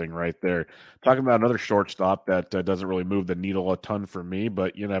everything right there. Talking about another shortstop that doesn't really move the needle a ton for me,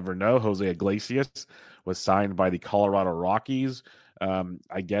 but you never know. Jose Iglesias was signed by the Colorado Rockies.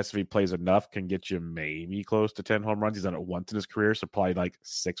 I guess if he plays enough, can get you maybe close to 10 home runs. He's done it once in his career, so probably like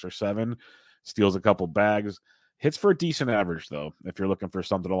 6 or 7. Steals a couple bags, hits for a decent average, though, if you're looking for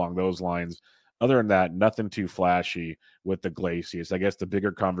something along those lines. Other than that, nothing too flashy with the Iglesias. I guess the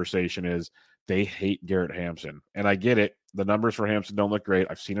bigger conversation is they hate Garrett Hampson. And I get it. The numbers for Hampson don't look great.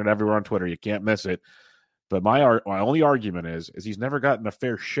 I've seen it everywhere on Twitter. You can't miss it. But my only argument is he's never gotten a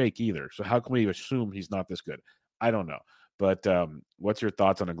fair shake either. So how can we assume he's not this good? I don't know. But what's your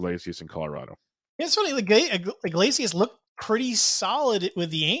thoughts on Iglesias in Colorado? It's funny. Iglesias looked pretty solid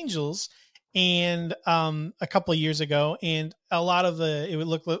with the Angels and a couple of years ago, and a lot of it would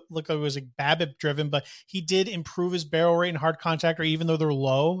look like it was like BABIP driven, but he did improve his barrel rate and hard contact rate. Even though they're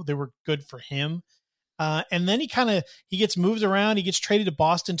low, they were good for him. And then he gets moved around. He gets traded to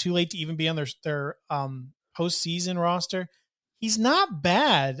Boston too late to even be on their postseason roster. He's not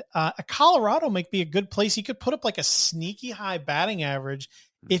bad. Colorado might be a good place. He could put up like a sneaky high batting average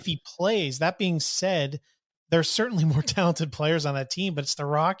if he plays. That being said, there's certainly more talented players on that team, but it's the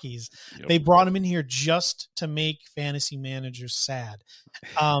Rockies. Yep. They brought him in here just to make fantasy managers sad.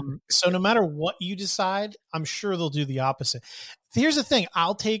 So no matter what you decide, I'm sure they'll do the opposite. Here's the thing.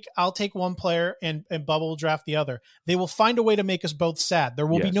 I'll take one player and Bubba will draft the other. They will find a way to make us both sad. There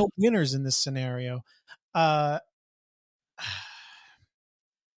will be no winners in this scenario. I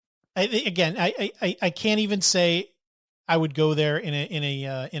can't even say I would go there in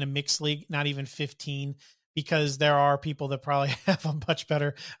a mixed league, not even 15, because there are people that probably have a much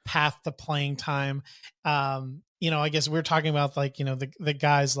better path to playing time. I guess we're talking about the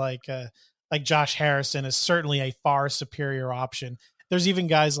guys like Josh Harrison is certainly a far superior option. There's even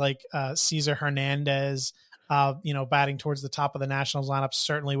guys like Cesar Hernandez, batting towards the top of the Nationals lineup.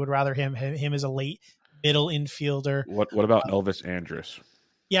 Certainly would rather him as a late middle infielder. What about Elvis Andrus?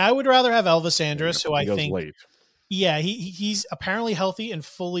 Yeah, I would rather have Elvis Andrus, who I think late. Yeah, he's apparently healthy and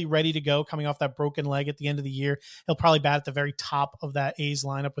fully ready to go coming off that broken leg at the end of the year. He'll probably bat at the very top of that A's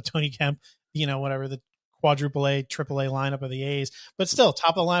lineup with Tony Kemp, whatever the quadruple A, triple A lineup of the A's. But still,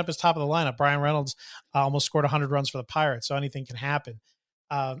 top of the lineup is top of the lineup. Brian Reynolds almost scored 100 runs for the Pirates, so anything can happen.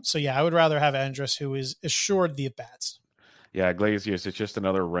 I would rather have Andrus, who is assured the at-bats. Yeah, Iglesias, it's just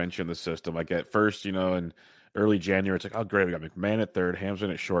another wrench in the system. Like at first, in early January, it's like, oh, great, we got McMahon at third,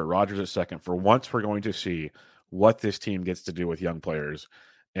 Hampson at short, Rogers at second. For once, we're going to see what this team gets to do with young players.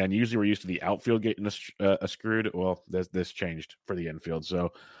 And usually we're used to the outfield getting screwed. Well, this changed for the infield.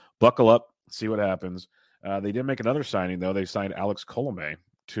 So buckle up, see what happens. They did make another signing, though. They signed Alex Colomé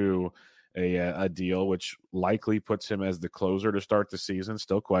to a deal, which likely puts him as the closer to start the season.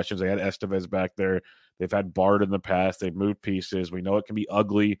 Still questions. They had Estevez back there. They've had Bard in the past. They've moved pieces. We know it can be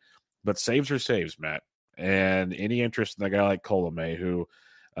ugly, but saves are saves, Matt. And any interest in a guy like Colomé, who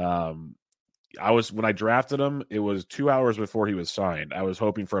when I drafted him, it was 2 hours before he was signed. I was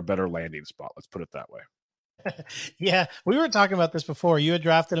hoping for a better landing spot. Let's put it that way. Yeah, we were talking about this before. You had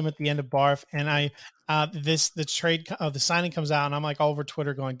drafted him at the end of Barf, and the trade of the signing comes out, and I'm like all over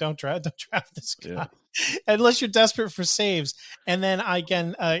Twitter going, "Don't draft this guy unless you're desperate for saves." And then I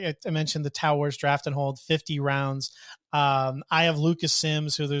mentioned the Towers draft and hold 50 rounds. I have Lucas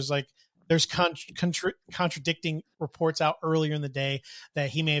Sims, who there's contradicting reports out earlier in the day that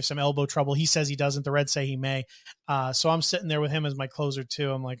he may have some elbow trouble. He says he doesn't. The Reds say he may. So I'm sitting there with him as my closer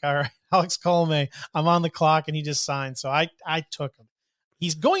too. I'm like, all right, Alex Colomé, I'm on the clock, and he just signed. So I took him.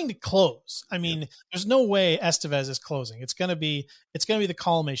 He's going to close. I mean, there's no way Estevez is closing. It's going to be the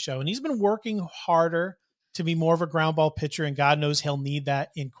Colomé show. And he's been working harder to be more of a ground ball pitcher, and God knows he'll need that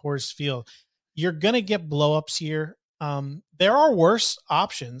in Coors Field. You're going to get blowups here. There are worse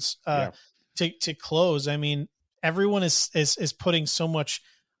options to close. I mean, everyone is putting so much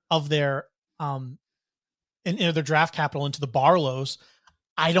of their their draft capital into the Barlows.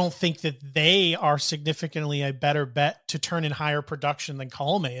 I don't think that they are significantly a better bet to turn in higher production than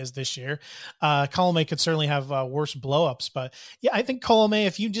Colomé is this year. Colomé could certainly have worse blowups, but yeah, I think Colomé,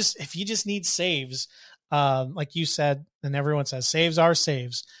 if you just need saves, like you said, and everyone says saves are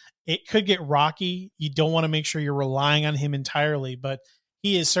saves, it could get rocky. You don't want to make sure you're relying on him entirely, but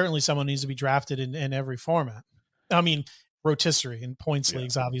he is certainly someone who needs to be drafted in every format. I mean, rotisserie and points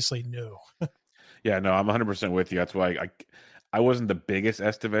leagues, obviously, no. Yeah, no, I'm 100% with you. That's why I wasn't the biggest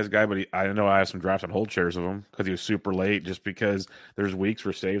Estevez guy, but I know I have some drafts on hold shares of him because he was super late, just because there's weeks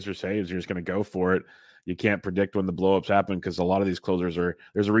where saves are saves. You're just going to go for it. You can't predict when the blowups happen because a lot of these closers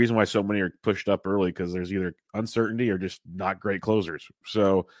there's a reason why so many are pushed up early, because there's either uncertainty or just not great closers.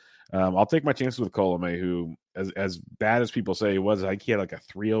 So I'll take my chances with Colomé, who, as bad as people say he was, he had like a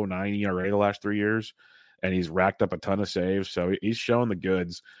 3.09 ERA the last 3 years, and he's racked up a ton of saves. So he's showing the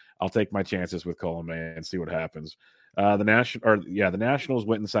goods. I'll take my chances with Colomé and see what happens. The Nationals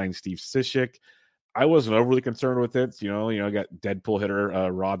went and signed Steve Cishek. I wasn't overly concerned with it. I got Deadpool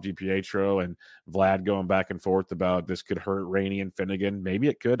hitter Rob DiPietro and Vlad going back and forth about this could hurt Rainey and Finnegan. Maybe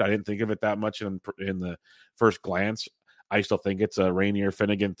it could. I didn't think of it that much in the first glance. I still think it's a Rainey or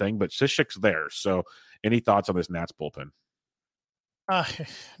Finnegan thing, but Cishek's there. So any thoughts on this Nats bullpen?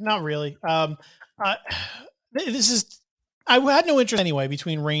 Not really. I had no interest anyway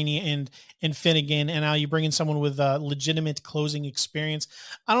between Rainey and Finnegan, and now you bring in someone with legitimate closing experience.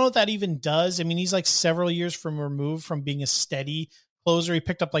 I don't know what that even does. I mean, he's like several years removed from being a steady closer. He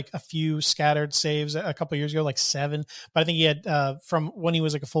picked up like a few scattered saves a couple of years ago, like 7. But I think he had from when he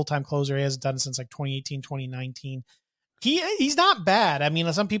was like a full-time closer, he hasn't done it since like 2018, 2019. He's not bad. I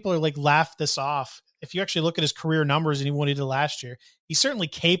mean, some people are like laugh this off. If you actually look at his career numbers and what he did last year, he's certainly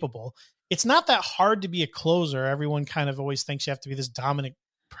capable. It's not that hard to be a closer. Everyone kind of always thinks you have to be this dominant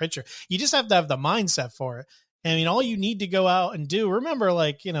pitcher. You just have to have the mindset for it. I mean, all you need to go out and do, remember,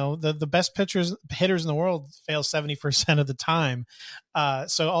 the best hitters in the world fail 70% of the time.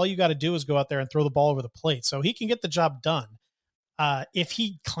 So all you got to do is go out there and throw the ball over the plate. So he can get the job done. If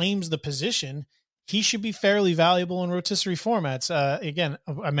he claims the position, he should be fairly valuable in rotisserie formats. Again,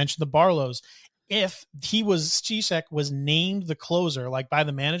 I mentioned the Barlows. If Cishek was named the closer, like by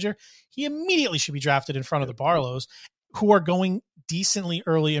the manager, he immediately should be drafted in front of the Barlows, who are going decently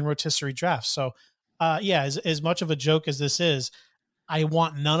early in rotisserie drafts. So, as much of a joke as this is, I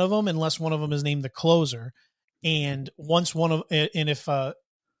want none of them unless one of them is named the closer. And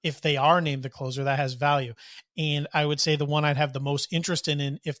if they are named the closer, that has value. And I would say the one I'd have the most interest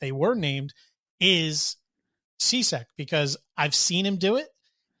in if they were named is Cishek, because I've seen him do it.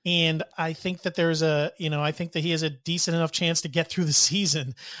 And I think that I think that he has a decent enough chance to get through the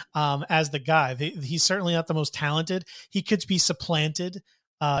season as the guy. He's certainly not the most talented. He could be supplanted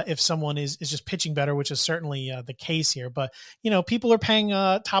if someone is just pitching better, which is certainly the case here. But, people are paying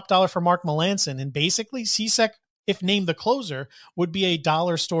top dollar for Mark Melancon, and basically Cishek, if named the closer, would be a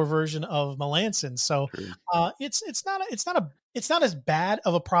dollar store version of Melancon. So it's not as bad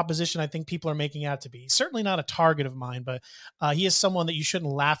of a proposition I think people are making out to be. Certainly not a target of mine, but he is someone that you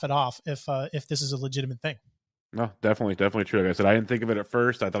shouldn't laugh it off if this is a legitimate thing. No, definitely true. Like I said, I didn't think of it at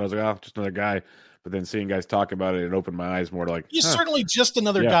first. I thought I was like, just another guy. But then seeing guys talk about it opened my eyes more to like, he's certainly just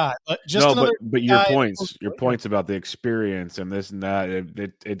another guy. But your points about the experience and this and that,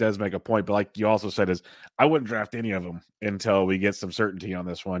 it does make a point. But like you also said, is I wouldn't draft any of them until we get some certainty on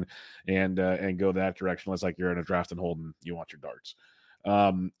this one and go that direction. Unless like you're in a draft and hold and you want your darts.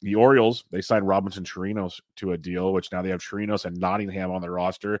 The Orioles, they signed Robinson Chirinos to a deal, which now they have Chirinos and Nottingham on their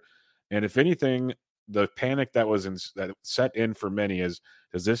roster. And if anything, the panic that set in for many is,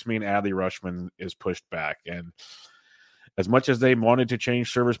 does this mean Adley Rutschman is pushed back? And as much as they wanted to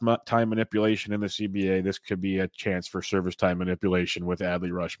change service time manipulation in the CBA, this could be a chance for service time manipulation with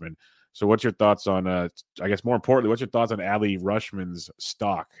Adley Rutschman. So what's your thoughts on, I guess more importantly, what's your thoughts on Adley Rutschman's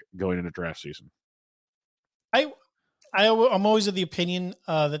stock going into draft season? I'm always of the opinion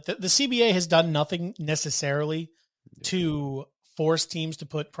that the CBA has done nothing necessarily to force teams to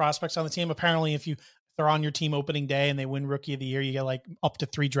put prospects on the team. Apparently, if they're on your team opening day and they win Rookie of the Year, you get like up to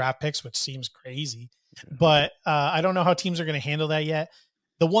 3 draft picks, which seems crazy. But I don't know how teams are going to handle that yet.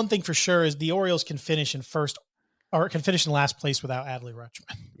 The one thing for sure is the Orioles can finish in last place without Adley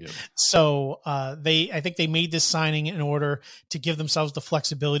Rutschman. Yep. So I think they made this signing in order to give themselves the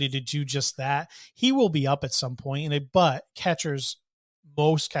flexibility to do just that. He will be up at some point, but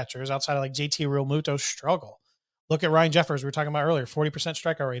most catchers outside of like JT Realmuto struggle. Look at Ryan Jeffers, we were talking about earlier, 40%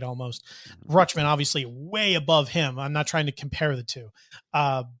 strikeout rate almost. Rutschman, obviously, way above him. I'm not trying to compare the two.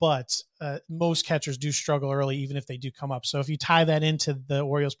 But most catchers do struggle early, even if they do come up. So if you tie that into the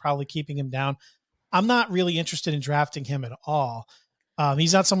Orioles probably keeping him down, I'm not really interested in drafting him at all.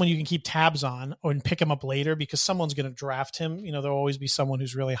 He's not someone you can keep tabs on and pick him up later because someone's going to draft him. You know, there'll always be someone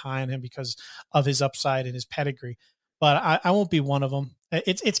who's really high on him because of his upside and his pedigree. But I won't be one of them.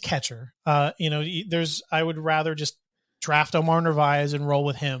 It's catcher. I would rather just draft Omar Narvaez and roll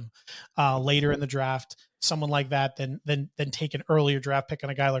with him later in the draft, someone like that, than take an earlier draft pick on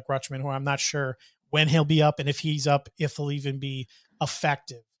a guy like Rutschman, who I'm not sure when he'll be up and if he's up, if he'll even be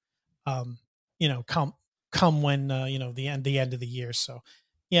effective. Come when the end of the year. So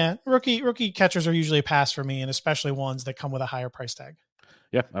yeah, rookie catchers are usually a pass for me, and especially ones that come with a higher price tag.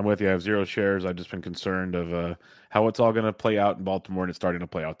 Yeah, I'm with you. I have 0 shares. I've just been concerned of how it's all going to play out in Baltimore, and it's starting to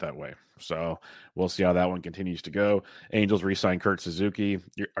play out that way. So we'll see how that one continues to go. Angels re-signed Kurt Suzuki.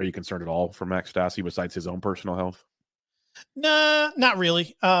 Are you concerned at all for Max Stassi besides his own personal health? Nah, not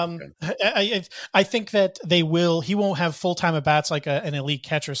really. Okay. I think that he won't have full-time at bats like an elite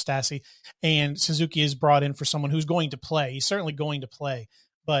catcher, Stassi, and Suzuki is brought in for someone who's going to play. He's certainly going to play,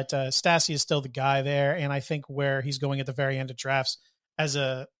 but Stassi is still the guy there. And I think where he's going at the very end of drafts as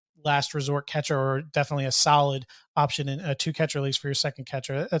a last resort catcher, or definitely a solid option in a 2 catcher leagues for your second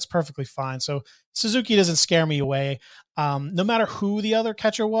catcher, that's perfectly fine. So Suzuki doesn't scare me away. No matter who the other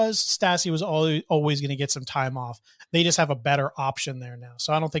catcher was, Stassi was always going to get some time off. They just have a better option there now.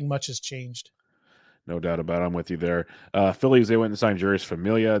 So I don't think much has changed. No doubt about it. I'm with you there. Phillies, they went and signed Juris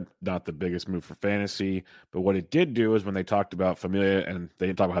Familia. Not the biggest move for fantasy, but what it did do is when they talked about Familia, and they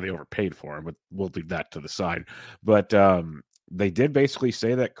didn't talk about how they overpaid for him, but we'll leave that to the side. But they did basically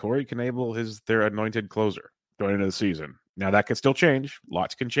say that Corey Knebel is their anointed closer going into the season. Now, that can still change.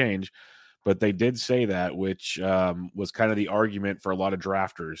 Lots can change. But they did say that, which was kind of the argument for a lot of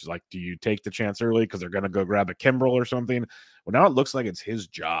drafters. Like, do you take the chance early because they're going to go grab a Kimbrel or something? Well, now it looks like it's his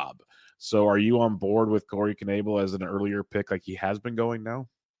job. So are you on board with Corey Knebel as an earlier pick like he has been going now?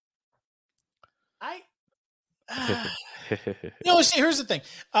 See, here's the thing.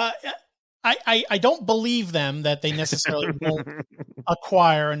 I don't believe them that they necessarily won't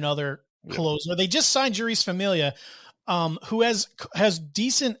acquire another closer. They just signed Juris Familia, who has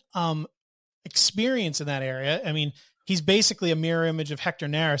decent experience in that area. I mean, he's basically a mirror image of Hector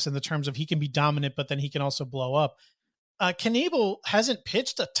Neris in the terms of he can be dominant, but then he can also blow up. Knebel hasn't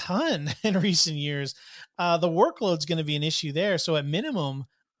pitched a ton in recent years. The workload's going to be an issue there. So at minimum,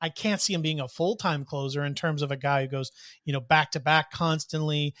 I can't see him being a full-time closer in terms of a guy who goes, back to back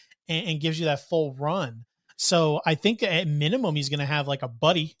constantly and gives you that full run. So I think at minimum, he's going to have like a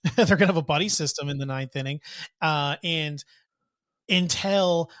buddy. They're going to have a buddy system in the 9th inning. And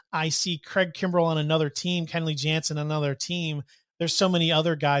until I see Craig Kimbrel on another team, Kenley Jansen on another team, there's so many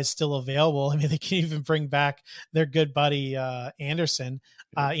other guys still available. I mean, they can even bring back their good buddy Anderson,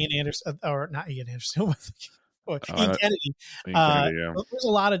 Ian Anderson, or not Ian Anderson, Ian Kennedy. There's a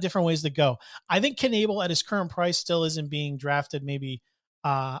lot of different ways to go. I think Knebel at his current price still isn't being drafted maybe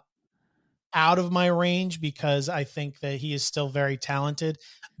out of my range because I think that he is still very talented.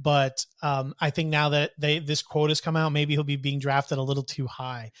 But I think now that this quote has come out, maybe he'll be being drafted a little too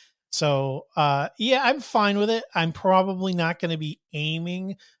high. So, I'm fine with it. I'm probably not going to be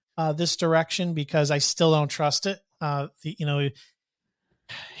aiming this direction because I still don't trust it.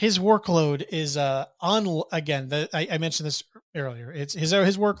 His workload is I mentioned this earlier. It's his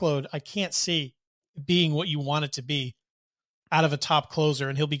workload. I can't see being what you want it to be out of a top closer,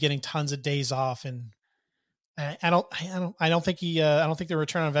 and he'll be getting tons of days off. And I don't think the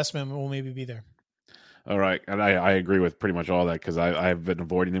return on investment will maybe be there. All right, and I agree with pretty much all that because I've been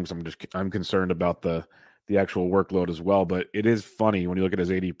avoiding him. So I'm concerned about the actual workload as well. But it is funny when you look at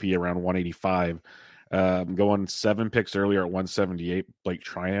his ADP around 185, going 7 picks earlier at 178. Blake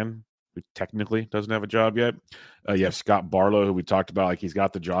Tryon, who technically doesn't have a job yet. You have Scott Barlow, who we talked about, like he's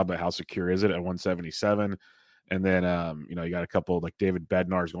got the job, but how secure is it at 177? And then you got a couple like David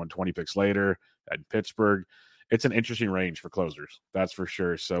Bednar's going 20 picks later at Pittsburgh. It's an interesting range for closers, that's for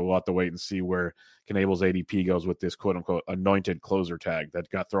sure. So we'll have to wait and see where Knable's ADP goes with this quote unquote anointed closer tag that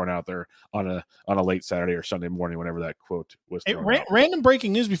got thrown out there on a late Saturday or Sunday morning, whenever that quote was thrown out. Random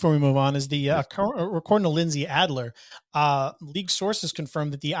breaking news before we move on is according to Lindsay Adler, league sources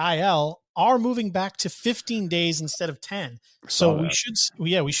confirmed that the IL are moving back to 15 days instead of 10. So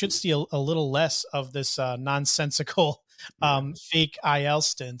we should see a little less of this nonsensical fake IL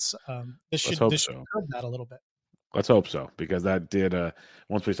stints. This should curb that a little bit. Let's hope so, because that did,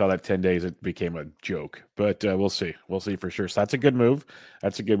 once we saw that 10 days, it became a joke. But we'll see. We'll see for sure. So that's a good move.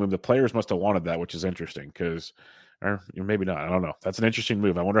 The players must have wanted that, which is interesting because, or maybe not. I don't know. That's an interesting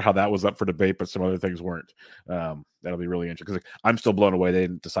move. I wonder how that was up for debate, but some other things weren't. That'll be really interesting because I'm still blown away they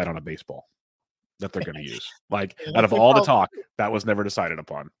didn't decide on a baseball that they're going to use. Like, out of all the talk, that was never decided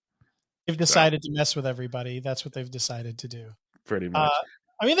upon. They've decided to mess with everybody. That's what they've decided to do. Pretty much.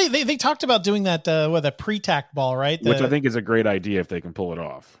 I mean, they talked about doing that with a pre-tack ball, right? Which I think is a great idea if they can pull it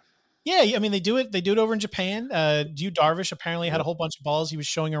off. Yeah, I mean, they do it over in Japan. Yu Darvish apparently had a whole bunch of balls he was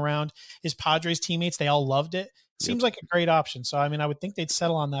showing around his Padres teammates. They all loved it. Seems like a great option. So, I mean, I would think they'd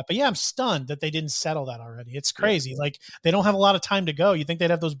settle on that. But yeah, I'm stunned that they didn't settle that already. It's crazy. Like, they don't have a lot of time to go. You think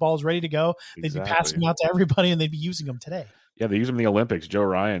they'd have those balls ready to go. They'd be passing them out to everybody and they'd be using them today. Yeah, they use them in the Olympics. Joe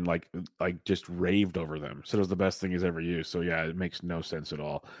Ryan like just raved over them. Said it was the best thing he's ever used. So yeah, it makes no sense at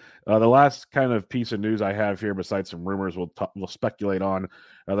all. The last kind of piece of news I have here, besides some rumors we'll speculate on,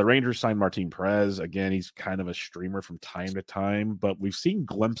 the Rangers signed Martin Perez. Again, he's kind of a streamer from time to time, but we've seen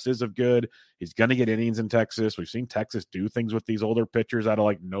glimpses of good. He's going to get innings in Texas. We've seen Texas do things with these older pitchers out of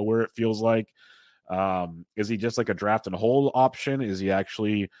like nowhere, it feels like. Is he just like a draft and hold option? Is he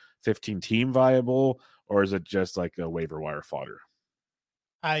actually 15-team viable? Or is it just like a waiver wire fodder?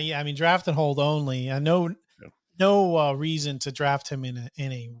 I mean, draft and hold only. No reason to draft him in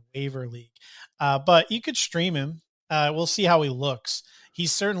a waiver league. But you could stream him. We'll see how he looks.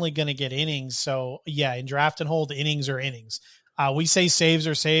 He's certainly going to get innings. So yeah, in draft and hold, innings are innings. We say saves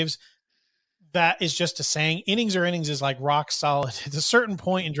are saves. That is just a saying. Innings or innings is like rock solid. At a certain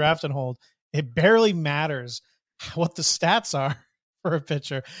point in draft and hold, it barely matters what the stats are for a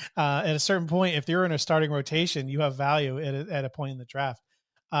pitcher. At a certain point, if you're in a starting rotation, you have value at a point in the draft.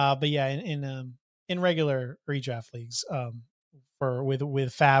 But yeah, in regular redraft leagues,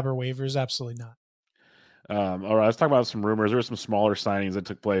 with fab or waivers, absolutely not. All right, let's talk about some rumors. There were some smaller signings that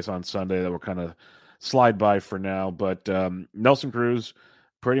took place on Sunday that will kind of slide by for now. But Nelson Cruz,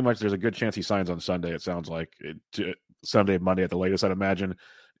 pretty much there's a good chance he signs on Sunday, it sounds like. Sunday, Monday at the latest, I'd imagine.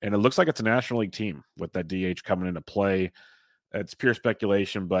 And it looks like it's a National League team with that DH coming into play. It's pure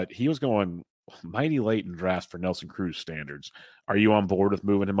speculation, but he was going mighty late in drafts for Nelson Cruz standards. Are you on board with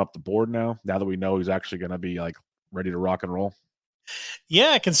moving him up the board now that we know he's actually going to be like ready to rock and roll?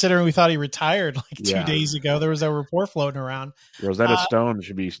 Yeah, considering we thought he retired like 2 days ago, there was a report floating around. Rosetta Stone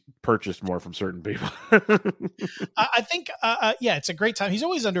should be purchased more from certain people. I think, it's a great time. He's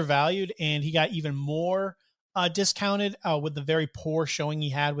always undervalued, and he got even more discounted with the very poor showing he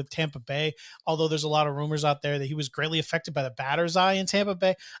had with Tampa Bay. Although there's a lot of rumors out there that he was greatly affected by the batter's eye in Tampa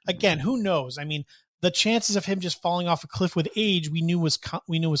Bay. Again, who knows? I mean, the chances of him just falling off a cliff with age, we knew was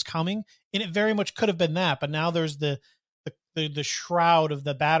coming, and it very much could have been that. But now there's the shroud of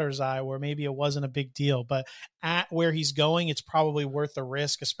the batter's eye where maybe it wasn't a big deal, but at where he's going, it's probably worth the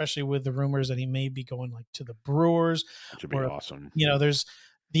risk, especially with the rumors that he may be going like to the Brewers. Which would be awesome.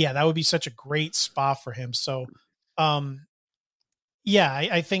 That would be such a great spot for him. So, I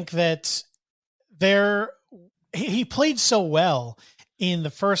think that he played so well in the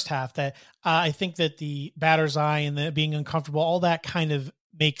first half that I think that the batter's eye and the being uncomfortable, all that kind of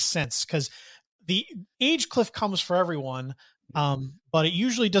makes sense because the age cliff comes for everyone, but it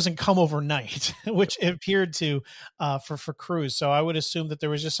usually doesn't come overnight, which it appeared to for Cruz. So I would assume that there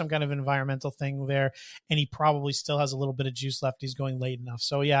was just some kind of environmental thing there, and he probably still has a little bit of juice left. He's going late enough.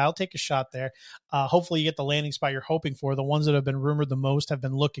 So yeah, I'll take a shot there. Hopefully you get the landing spot you're hoping for. The ones that have been rumored the most have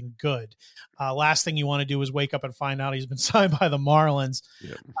been looking good. Last thing you want to do is wake up and find out he's been signed by the Marlins,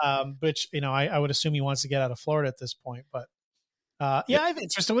 which, I would assume he wants to get out of Florida at this point, but I have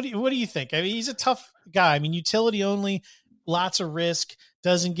interest. What do you think? I mean, he's a tough guy. I mean, utility only, lots of risk,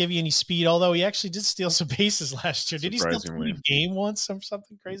 doesn't give you any speed, although he actually did steal some bases last year. Did he steal 20 game once or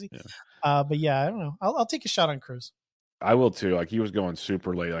something crazy? Yeah. But yeah, I don't know. I'll take a shot on Cruz. I will too. Like, he was going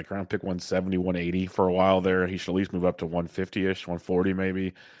super late, like around pick 170, 180 for a while there. He should at least move up to 150-ish, 140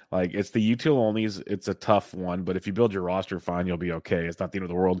 maybe. Like, it's the util onlys. It's a tough one, but if you build your roster fine, you'll be okay. It's not the end of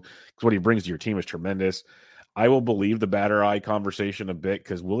the world because what he brings to your team is tremendous. I will believe the batter eye conversation a bit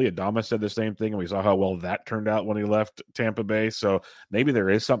because Willie Adames said the same thing, and we saw how well that turned out when he left Tampa Bay. So maybe there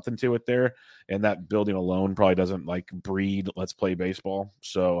is something to it there, and that building alone probably doesn't like breed let's play baseball.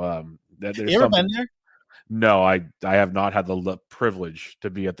 So there's you ever been there? No, I have not had the privilege to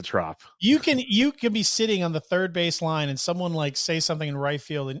be at the Trop. You can be sitting on the third base line and someone like say something in right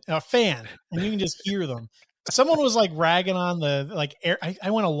field, and a fan, and you can just hear them. Someone was like ragging on I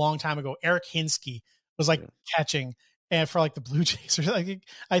went a long time ago. Eric Hinsky was like catching and for like the Blue Jays or like,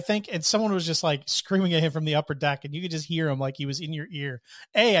 I think, and someone was just like screaming at him from the upper deck, and you could just hear him like he was in your ear.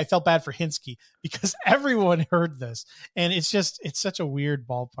 I felt bad for Hinsky because everyone heard this, and it's such a weird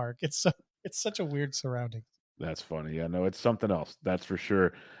ballpark. It's such a weird surrounding. That's funny. Yeah, no, it's something else. That's for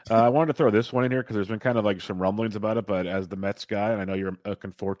sure. I wanted to throw this one in here because there's been kind of like some rumblings about it. But as the Mets guy, and I know you're a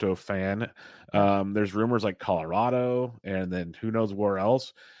Conforto fan, there's rumors like Colorado, and then who knows where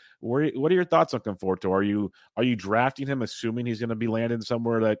else. What are your thoughts on Conforto? Are you drafting him assuming he's going to be landing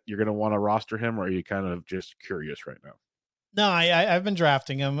somewhere that you're going to want to roster him, or are you kind of just curious right now? No, I've been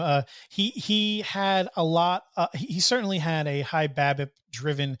drafting him. He had a lot. He certainly had a high BABIP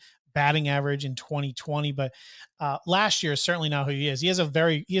driven batting average in 2020, but last year is certainly not who he is. He has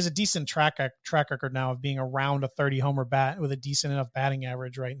a decent track record now of being around a 30 homer bat with a decent enough batting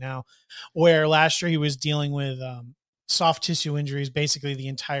average right now, where last year he was dealing with soft tissue injuries basically the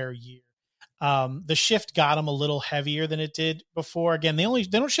entire year. The shift got him a little heavier than it did before. Again, they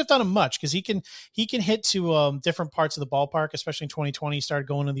don't shift on him much because he can hit to different parts of the ballpark, especially in 2020. He started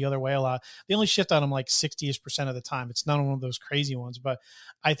going in the other way a lot. They only shift on him like 60% of the time. It's not one of those crazy ones, but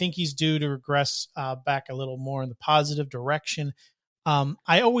I think he's due to regress back a little more in the positive direction.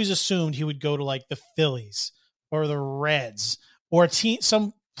 I always assumed he would go to like the Phillies or the Reds or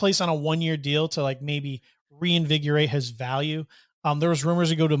some place on a 1-year deal to like maybe reinvigorate his value. There was rumors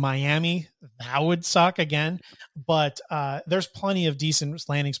to go to Miami. That would suck again, but there's plenty of decent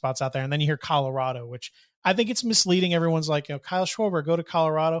landing spots out there. And then you hear Colorado, which I think it's misleading. Everyone's like, Kyle Schwarber, go to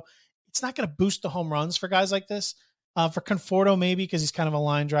Colorado. It's not going to boost the home runs for guys like this. For Conforto, maybe because he's kind of a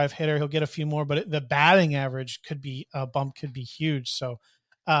line drive hitter, he'll get a few more, but the batting average could be huge. So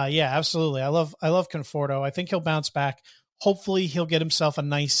yeah, absolutely. I love Conforto. I think he'll bounce back. Hopefully he'll get himself a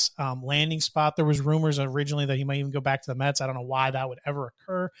nice landing spot. There was rumors originally that he might even go back to the Mets. I don't know why that would ever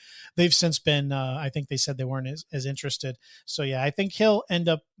occur. They've since been, I think they said they weren't as interested. So yeah, I think he'll end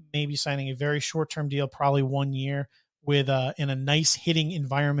up maybe signing a very short-term deal, probably 1 year with in a nice hitting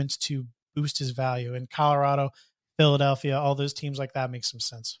environment to boost his value. In Colorado, Philadelphia, all those teams like that make some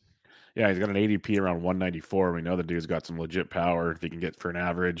sense. Yeah, he's got an ADP around 194. We know the dude's got some legit power. If he can get for an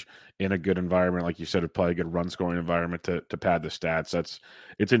average in a good environment, like you said, it's probably a good run scoring environment to pad the stats.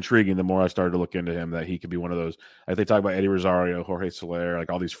 It's intriguing. The more I started to look into him, that he could be one of those. Like they talk about Eddie Rosario, Jorge Soler, like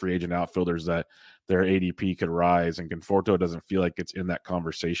all these free agent outfielders that their ADP could rise. And Conforto doesn't feel like it's in that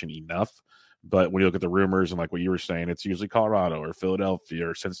conversation enough. But when you look at the rumors and like what you were saying, it's usually Colorado or Philadelphia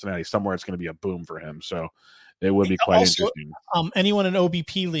or Cincinnati, somewhere it's going to be a boom for him. So it would be quite interesting. Anyone in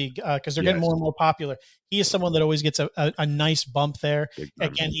OBP league, because they're getting more and more popular. He is someone that always gets a nice bump there.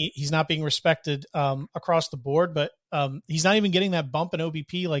 Again, he's not being respected across the board, but he's not even getting that bump in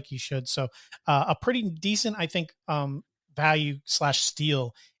OBP like he should. So a pretty decent, I think, value /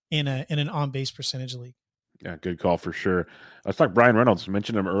 steal in an on-base percentage league. Yeah, good call for sure. Let's talk Brian Reynolds.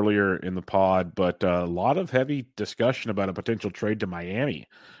 Mentioned him earlier in the pod, but a lot of heavy discussion about a potential trade to Miami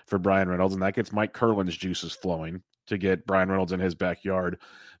for Brian Reynolds, and that gets Mike Kerwin's juices flowing to get Brian Reynolds in his backyard.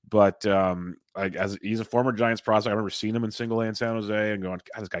 But as he's a former Giants prospect, I remember seeing him in single A in San Jose and going,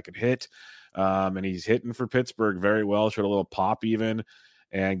 God, this guy can hit. And he's hitting for Pittsburgh very well, showed a little pop even.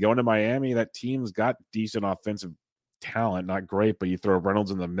 And going to Miami, that team's got decent offensive talent, not great, but you throw Reynolds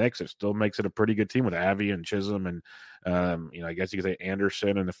in the mix, it still makes it a pretty good team with Avi and Chisholm and I guess you could say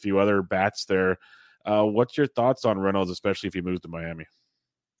Anderson and a few other bats there. What's your thoughts on Reynolds, especially if he moves to Miami?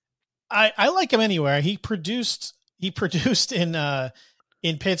 I like him anywhere. He produced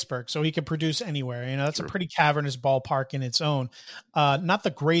in Pittsburgh, so he can produce anywhere. You know, that's True. A pretty cavernous ballpark in its own. Not the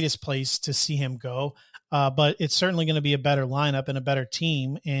greatest place to see him go, but it's certainly going to be a better lineup and a better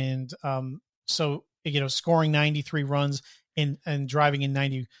team. And so scoring 93 runs and driving in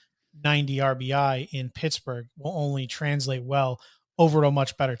 90 RBI in Pittsburgh will only translate well over to a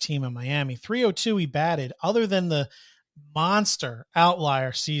much better team in Miami. 302 he batted. Other than the monster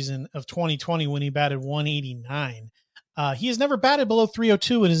outlier season of 2020 when he batted 189. He has never batted below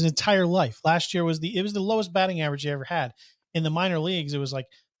 302 in his entire life. Last year was the lowest batting average he ever had. In the minor leagues, it was like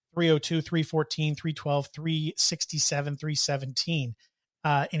 302, 314, 312, 367, 317.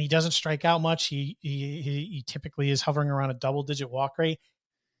 And he doesn't strike out much. He typically is hovering around a double-digit walk rate.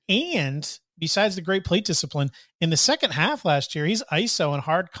 And besides the great plate discipline, in the second half last year, his ISO and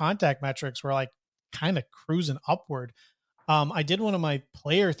hard contact metrics were like kind of cruising upward. I did one of my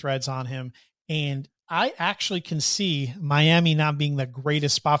player threads on him, and I actually can see Miami not being the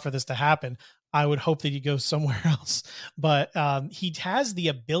greatest spot for this to happen. I would hope that he goes somewhere else, but he has the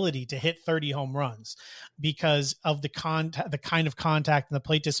ability to hit 30 home runs because of the kind of contact and the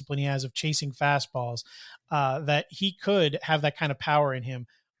plate discipline he has of chasing fastballs, that he could have that kind of power in him.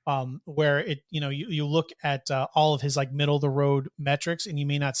 Where it, you look at all of his like middle of the road metrics and you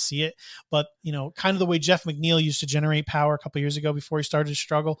may not see it, but kind of the way Jeff McNeil used to generate power a couple years ago before he started to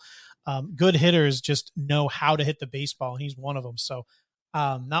struggle. Good hitters just know how to hit the baseball, and he's one of them. So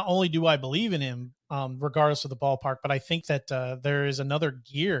not only do I believe in him, regardless of the ballpark, but I think that there is another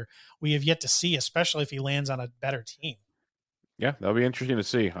gear we have yet to see, especially if he lands on a better team. Yeah, that'll be interesting to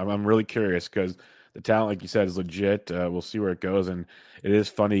see. I'm really curious because the talent, like you said, is legit. We'll see where it goes. And it is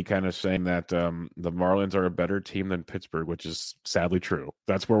funny kind of saying that the Marlins are a better team than Pittsburgh, which is sadly true.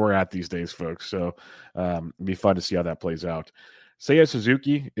 That's where we're at these days, folks. So it'll be fun to see how that plays out. Seiya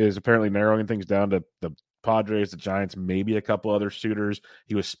Suzuki is apparently narrowing things down to the Padres, the Giants, maybe a couple other suitors.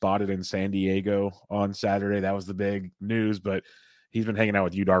 He was spotted in San Diego on Saturday. That was the big news, but he's been hanging out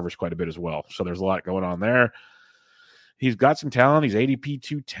with Yu Darvish quite a bit as well. So there's a lot going on there. He's got some talent. He's ADP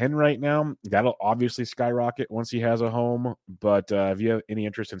 210 right now. That'll obviously skyrocket once he has a home. But have you have any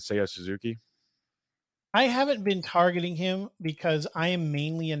interest in Seiya Suzuki? I haven't been targeting him because I am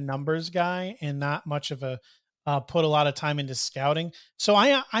mainly a numbers guy and not much of a put a lot of time into scouting. So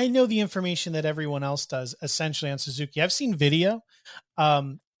I know the information that everyone else does essentially on Suzuki. I've seen video.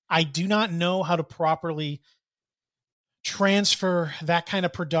 I do not know how to properly transfer that kind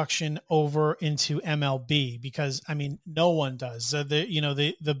of production over into MLB because no one does.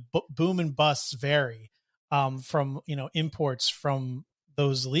 The boom and busts vary from imports from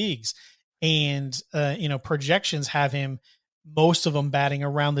those leagues, and projections have him, most of them batting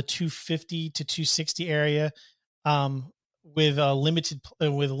around the 250 to 260 area, with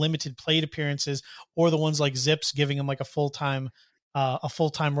limited plate appearances, or the ones like Zips giving him like a full-time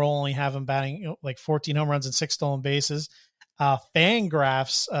role, only have him batting like 14 home runs and 6 stolen bases.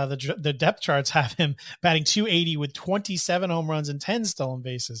 Fangraphs, the depth charts have him batting 280 with 27 home runs and 10 stolen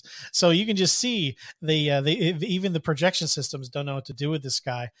bases. So you can just see even the projection systems don't know what to do with this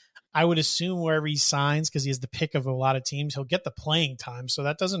guy. I would assume wherever he signs, because he has the pick of a lot of teams, he'll get the playing time. So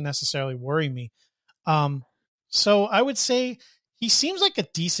that doesn't necessarily worry me. So I would say he seems like a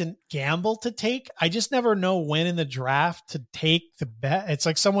decent gamble to take. I just never know when in the draft to take the bet. It's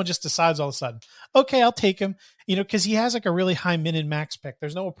like someone just decides all of a sudden, okay, I'll take him, because he has like a really high min and max pick.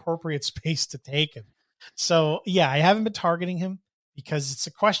 There's no appropriate space to take him. So yeah, I haven't been targeting him because it's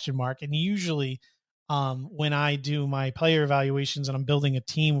a question mark. And usually when I do my player evaluations and I'm building a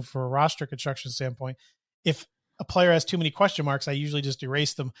team for a roster construction standpoint, if a player has too many question marks, I usually just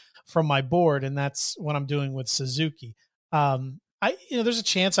erase them from my board. And that's what I'm doing with Suzuki. There's a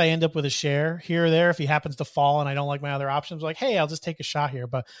chance I end up with a share here or there if he happens to fall and I don't like my other options. Like, hey, I'll just take a shot here.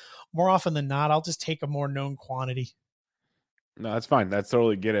 But more often than not, I'll just take a more known quantity. No, that's fine. That's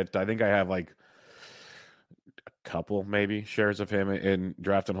totally get it. I think I have like a couple maybe shares of him in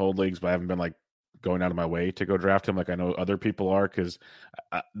draft and hold leagues, but I haven't been like going out of my way to go draft him like I know other people are, because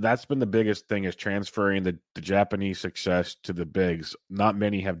that's been the biggest thing, is transferring the Japanese success to the bigs. Not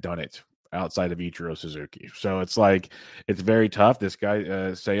many have done it outside of Ichiro Suzuki. So it's like, it's very tough. This guy,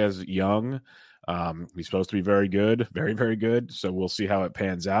 Seiya's young. He's supposed to be very good, very, very good. So we'll see how it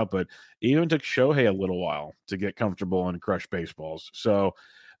pans out. But it even took Shohei a little while to get comfortable and crush baseballs. So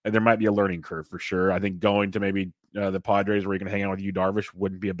there might be a learning curve for sure. I think going to maybe the Padres where he can hang out with Yu Darvish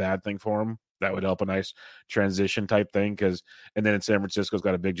wouldn't be a bad thing for him. That would help a nice transition type thing. And then in San Francisco's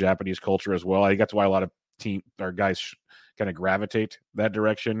got a big Japanese culture as well. I think that's why a lot of guys kind of gravitate that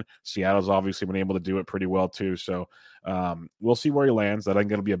direction. Seattle's obviously been able to do it pretty well too. So we'll see where he lands. That I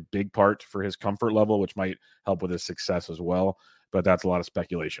think it'll be a big part for his comfort level, which might help with his success as well. But that's a lot of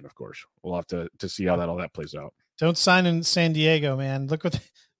speculation, of course. We'll have to see how all that plays out. Don't sign in San Diego, man. Look what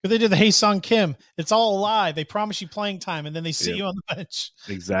they did to Hae-Sung Kim. It's all a lie. They promise you playing time, and then they sit you on the bench.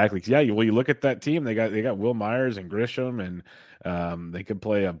 Exactly. Yeah. Well, you look at that team. They got Will Myers and Grisham, and they could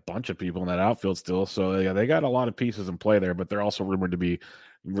play a bunch of people in that outfield still. So they got a lot of pieces in play there. But they're also rumored to be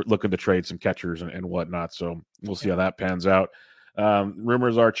looking to trade some catchers and whatnot. So we'll see how that pans out.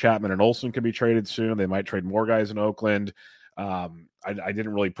 Rumors are Chapman and Olsen could be traded soon. They might trade more guys in Oakland. I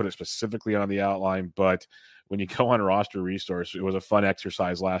didn't really put it specifically on the outline, but when you go on roster resource, it was a fun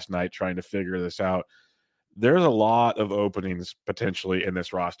exercise last night trying to figure this out. There's a lot of openings potentially in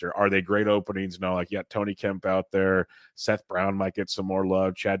this roster. Are they great openings? No, like, yeah, Tony Kemp out there. Seth Brown might get some more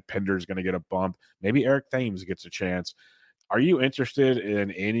love. Chad Pender's going to get a bump. Maybe Eric Thames gets a chance. Are you interested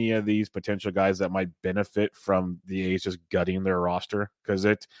in any of these potential guys that might benefit from the A's just gutting their roster? Because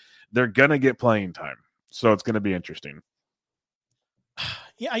they're going to get playing time. So it's going to be interesting.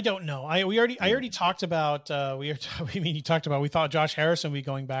 Yeah, I don't know. I already talked about you talked about we thought Josh Harrison would be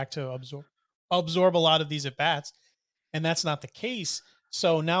going back to absorb a lot of these at bats, and that's not the case.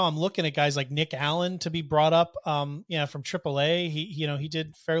 So now I'm looking at guys like Nick Allen to be brought up from AAA. He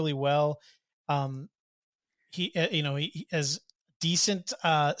did fairly well. He as decent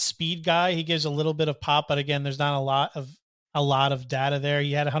speed guy. He gives a little bit of pop, but again, there's not a lot of data there.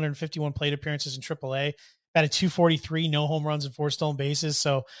 He had 151 plate appearances in AAA. At a 243, no home runs and 4 stolen bases.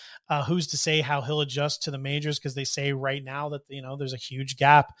 So who's to say how he'll adjust to the majors? Because they say right now that, there's a huge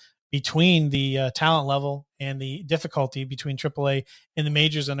gap between the talent level and the difficulty between AAA and the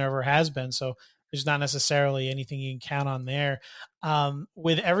majors than there ever has been. So there's not necessarily anything you can count on there.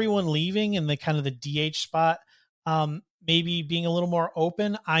 With everyone leaving in the kind of the DH spot, maybe being a little more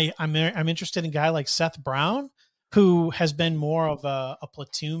open, I'm interested in a guy like Seth Brown, who has been more of a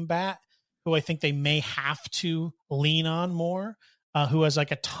platoon bat, who I think they may have to lean on more, who has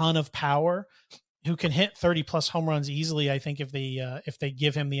like a ton of power, who can hit 30 plus home runs easily. I think if they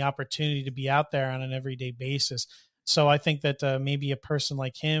give him the opportunity to be out there on an everyday basis. So I think that maybe a person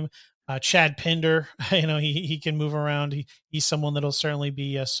like him, Chad Pinder, he can move around. He's someone that'll certainly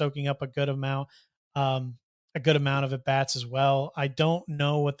be soaking up a good amount of at bats as well. I don't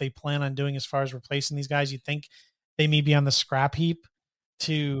know what they plan on doing as far as replacing these guys. You'd think they may be on the scrap heap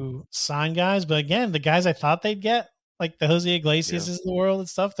to sign guys, but again, the guys I thought they'd get, like the Jose Iglesias of the world and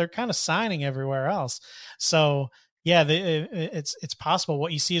stuff, they're kind of signing everywhere else. So yeah, it's possible.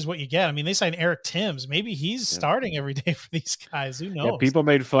 What you see is what you get. I mean, they signed Eric Timms. Maybe he's starting every day for these guys. Who knows? Yeah, people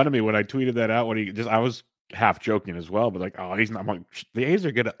made fun of me when I tweeted that out. I was half joking as well, but like, oh, he's not. I'm like, the A's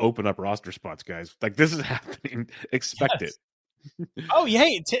are going to open up roster spots, guys. Like, this is happening. Expect it. Oh yeah,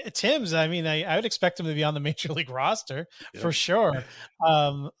 Tim's. I mean, I would expect him to be on the major league roster for sure.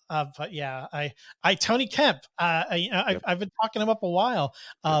 But yeah, Tony Kemp. I've been talking him up a while.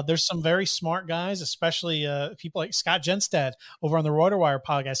 There's some very smart guys, especially people like Scott Genstead over on the RotoWire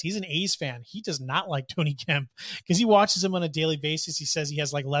podcast. He's an A's fan. He does not like Tony Kemp because he watches him on a daily basis. He says he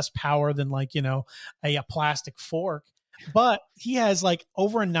has like less power than like a plastic fork, but he has like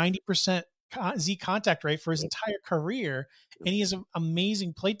over a 90% Z contact rate for his entire career, and he has an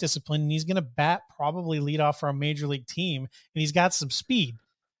amazing plate discipline, and he's going to bat probably lead off for a major league team, and he's got some speed.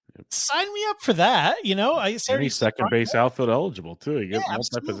 Sign me up for that. I said he's second base outfield eligible too. You get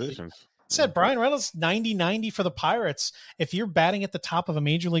multi positions. Said Brian Reynolds 90-90 for the Pirates. If you're batting at the top of a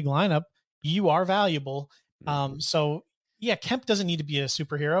major league lineup, you are valuable. So yeah, Kemp doesn't need to be a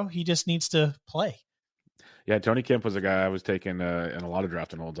superhero. He just needs to play. Yeah, Tony Kemp was a guy I was taking in a lot of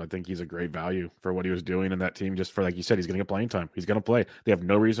draft and holds. I think he's a great value for what he was doing in that team. Just for, like you said, he's going to get playing time. He's going to play. They have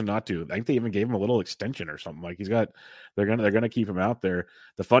no reason not to. I think they even gave him a little extension or something. Like they're going to keep him out there.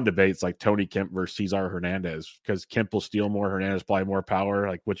 The fun debates like Tony Kemp versus Cesar Hernandez, because Kemp will steal more, Hernandez probably more power.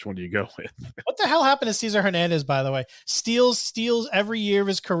 Like, which one do you go with? What the hell happened to Cesar Hernandez, by the way? Steals every year of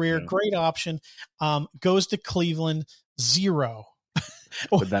his career. Yeah. Great option. Goes to Cleveland, 0.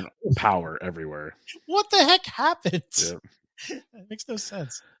 But then power everywhere. What the heck happened? Yeah. It makes no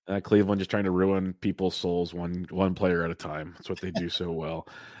sense. Cleveland just trying to ruin people's souls one player at a time. That's what they do so well.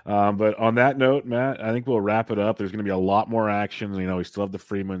 But on that note, Matt, I think we'll wrap it up. There's going to be a lot more action. We still have the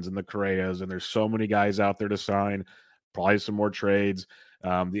Freemans and the Correas, and there's so many guys out there to sign. Probably some more trades.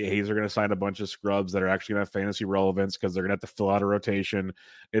 The A's are going to sign a bunch of scrubs that are actually going to have fantasy relevance because they're going to have to fill out a rotation.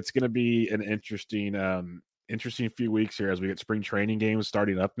 It's going to be an interesting few weeks here as we get spring training games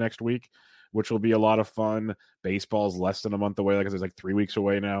starting up next week, which will be a lot of fun. Baseball's less than a month away, like it's like 3 weeks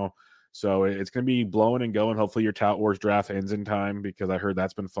away now. So it's going to be blowing and going. Hopefully your Tout Wars draft ends in time because I heard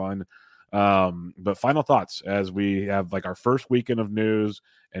that's been fun. But final thoughts as we have like our first weekend of news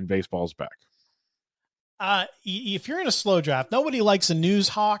and baseball's back. If you're in a slow draft, nobody likes a news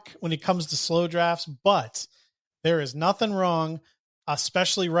hawk when it comes to slow drafts, but there is nothing wrong,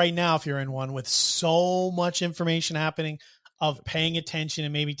 especially right now, if you're in one with so much information happening, of paying attention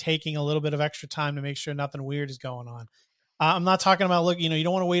and maybe taking a little bit of extra time to make sure nothing weird is going on. I'm not talking about, look, you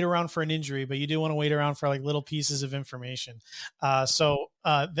don't want to wait around for an injury, but you do want to wait around for like little pieces of information. That's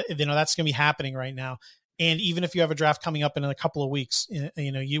going to be happening right now. And even if you have a draft coming up in a couple of weeks,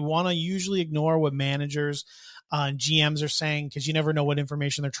 you want to usually ignore what managers and GMs are saying, because you never know what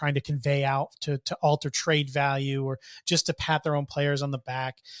information they're trying to convey out to alter trade value or just to pat their own players on the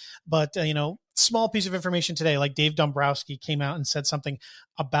back. But, small piece of information today, like Dave Dombrowski came out and said something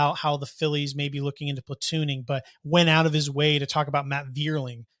about how the Phillies may be looking into platooning, but went out of his way to talk about Matt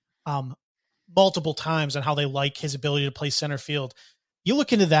Vierling multiple times and how they like his ability to play center field. You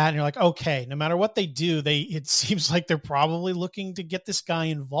look into that and you're like, okay, no matter what they do, it seems like they're probably looking to get this guy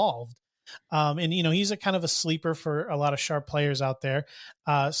involved. He's a kind of a sleeper for a lot of sharp players out there.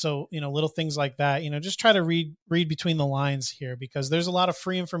 So little things like that, just try to read between the lines here, because there's a lot of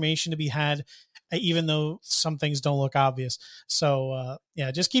free information to be had, even though some things don't look obvious. So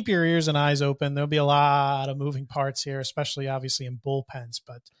just keep your ears and eyes open. There'll be a lot of moving parts here, especially obviously in bullpens,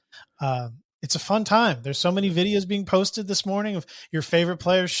 but it's a fun time. There's so many videos being posted this morning of your favorite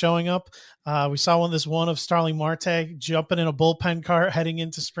players showing up. We saw this one of Starling Marte jumping in a bullpen cart heading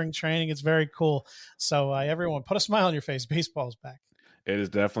into spring training. It's very cool. So everyone, put a smile on your face. Baseball's back. It is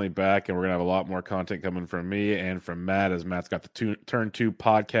definitely back, and we're going to have a lot more content coming from me and from Matt, as Matt's got the Turn 2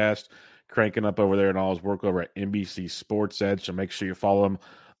 podcast cranking up over there and all his work over at NBC Sports Edge. So make sure you follow him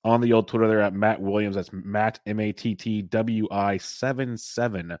on the old Twitter there at Matt Williams. That's Matt,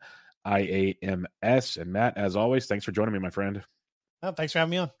 MATTWI77. IAMS. And Matt, as always, thanks for joining me, my friend. Oh, thanks for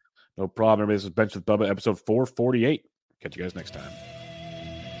having me on. No problem. This is Bench with Bubba, episode 448. Catch you guys next time.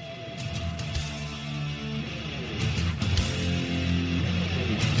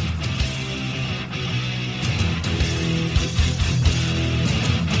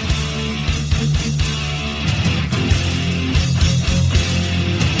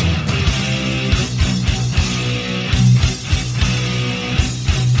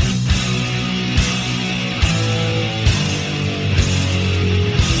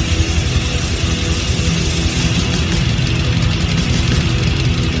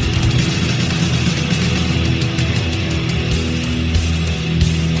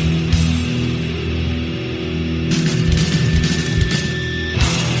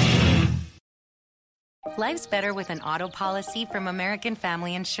 Life's better with an auto policy from American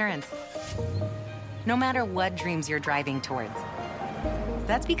Family Insurance. No matter what dreams you're driving towards.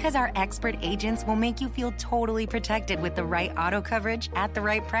 That's because our expert agents will make you feel totally protected with the right auto coverage at the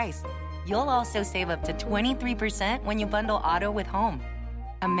right price. You'll also save up to 23% when you bundle auto with home.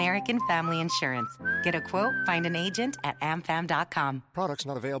 American Family Insurance. Get a quote, find an agent at amfam.com. Products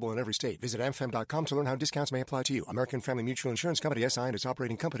not available in every state. Visit amfam.com to learn how discounts may apply to you. American Family Mutual Insurance Company, SI, and its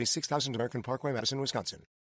operating company, 6000 American Parkway, Madison, Wisconsin.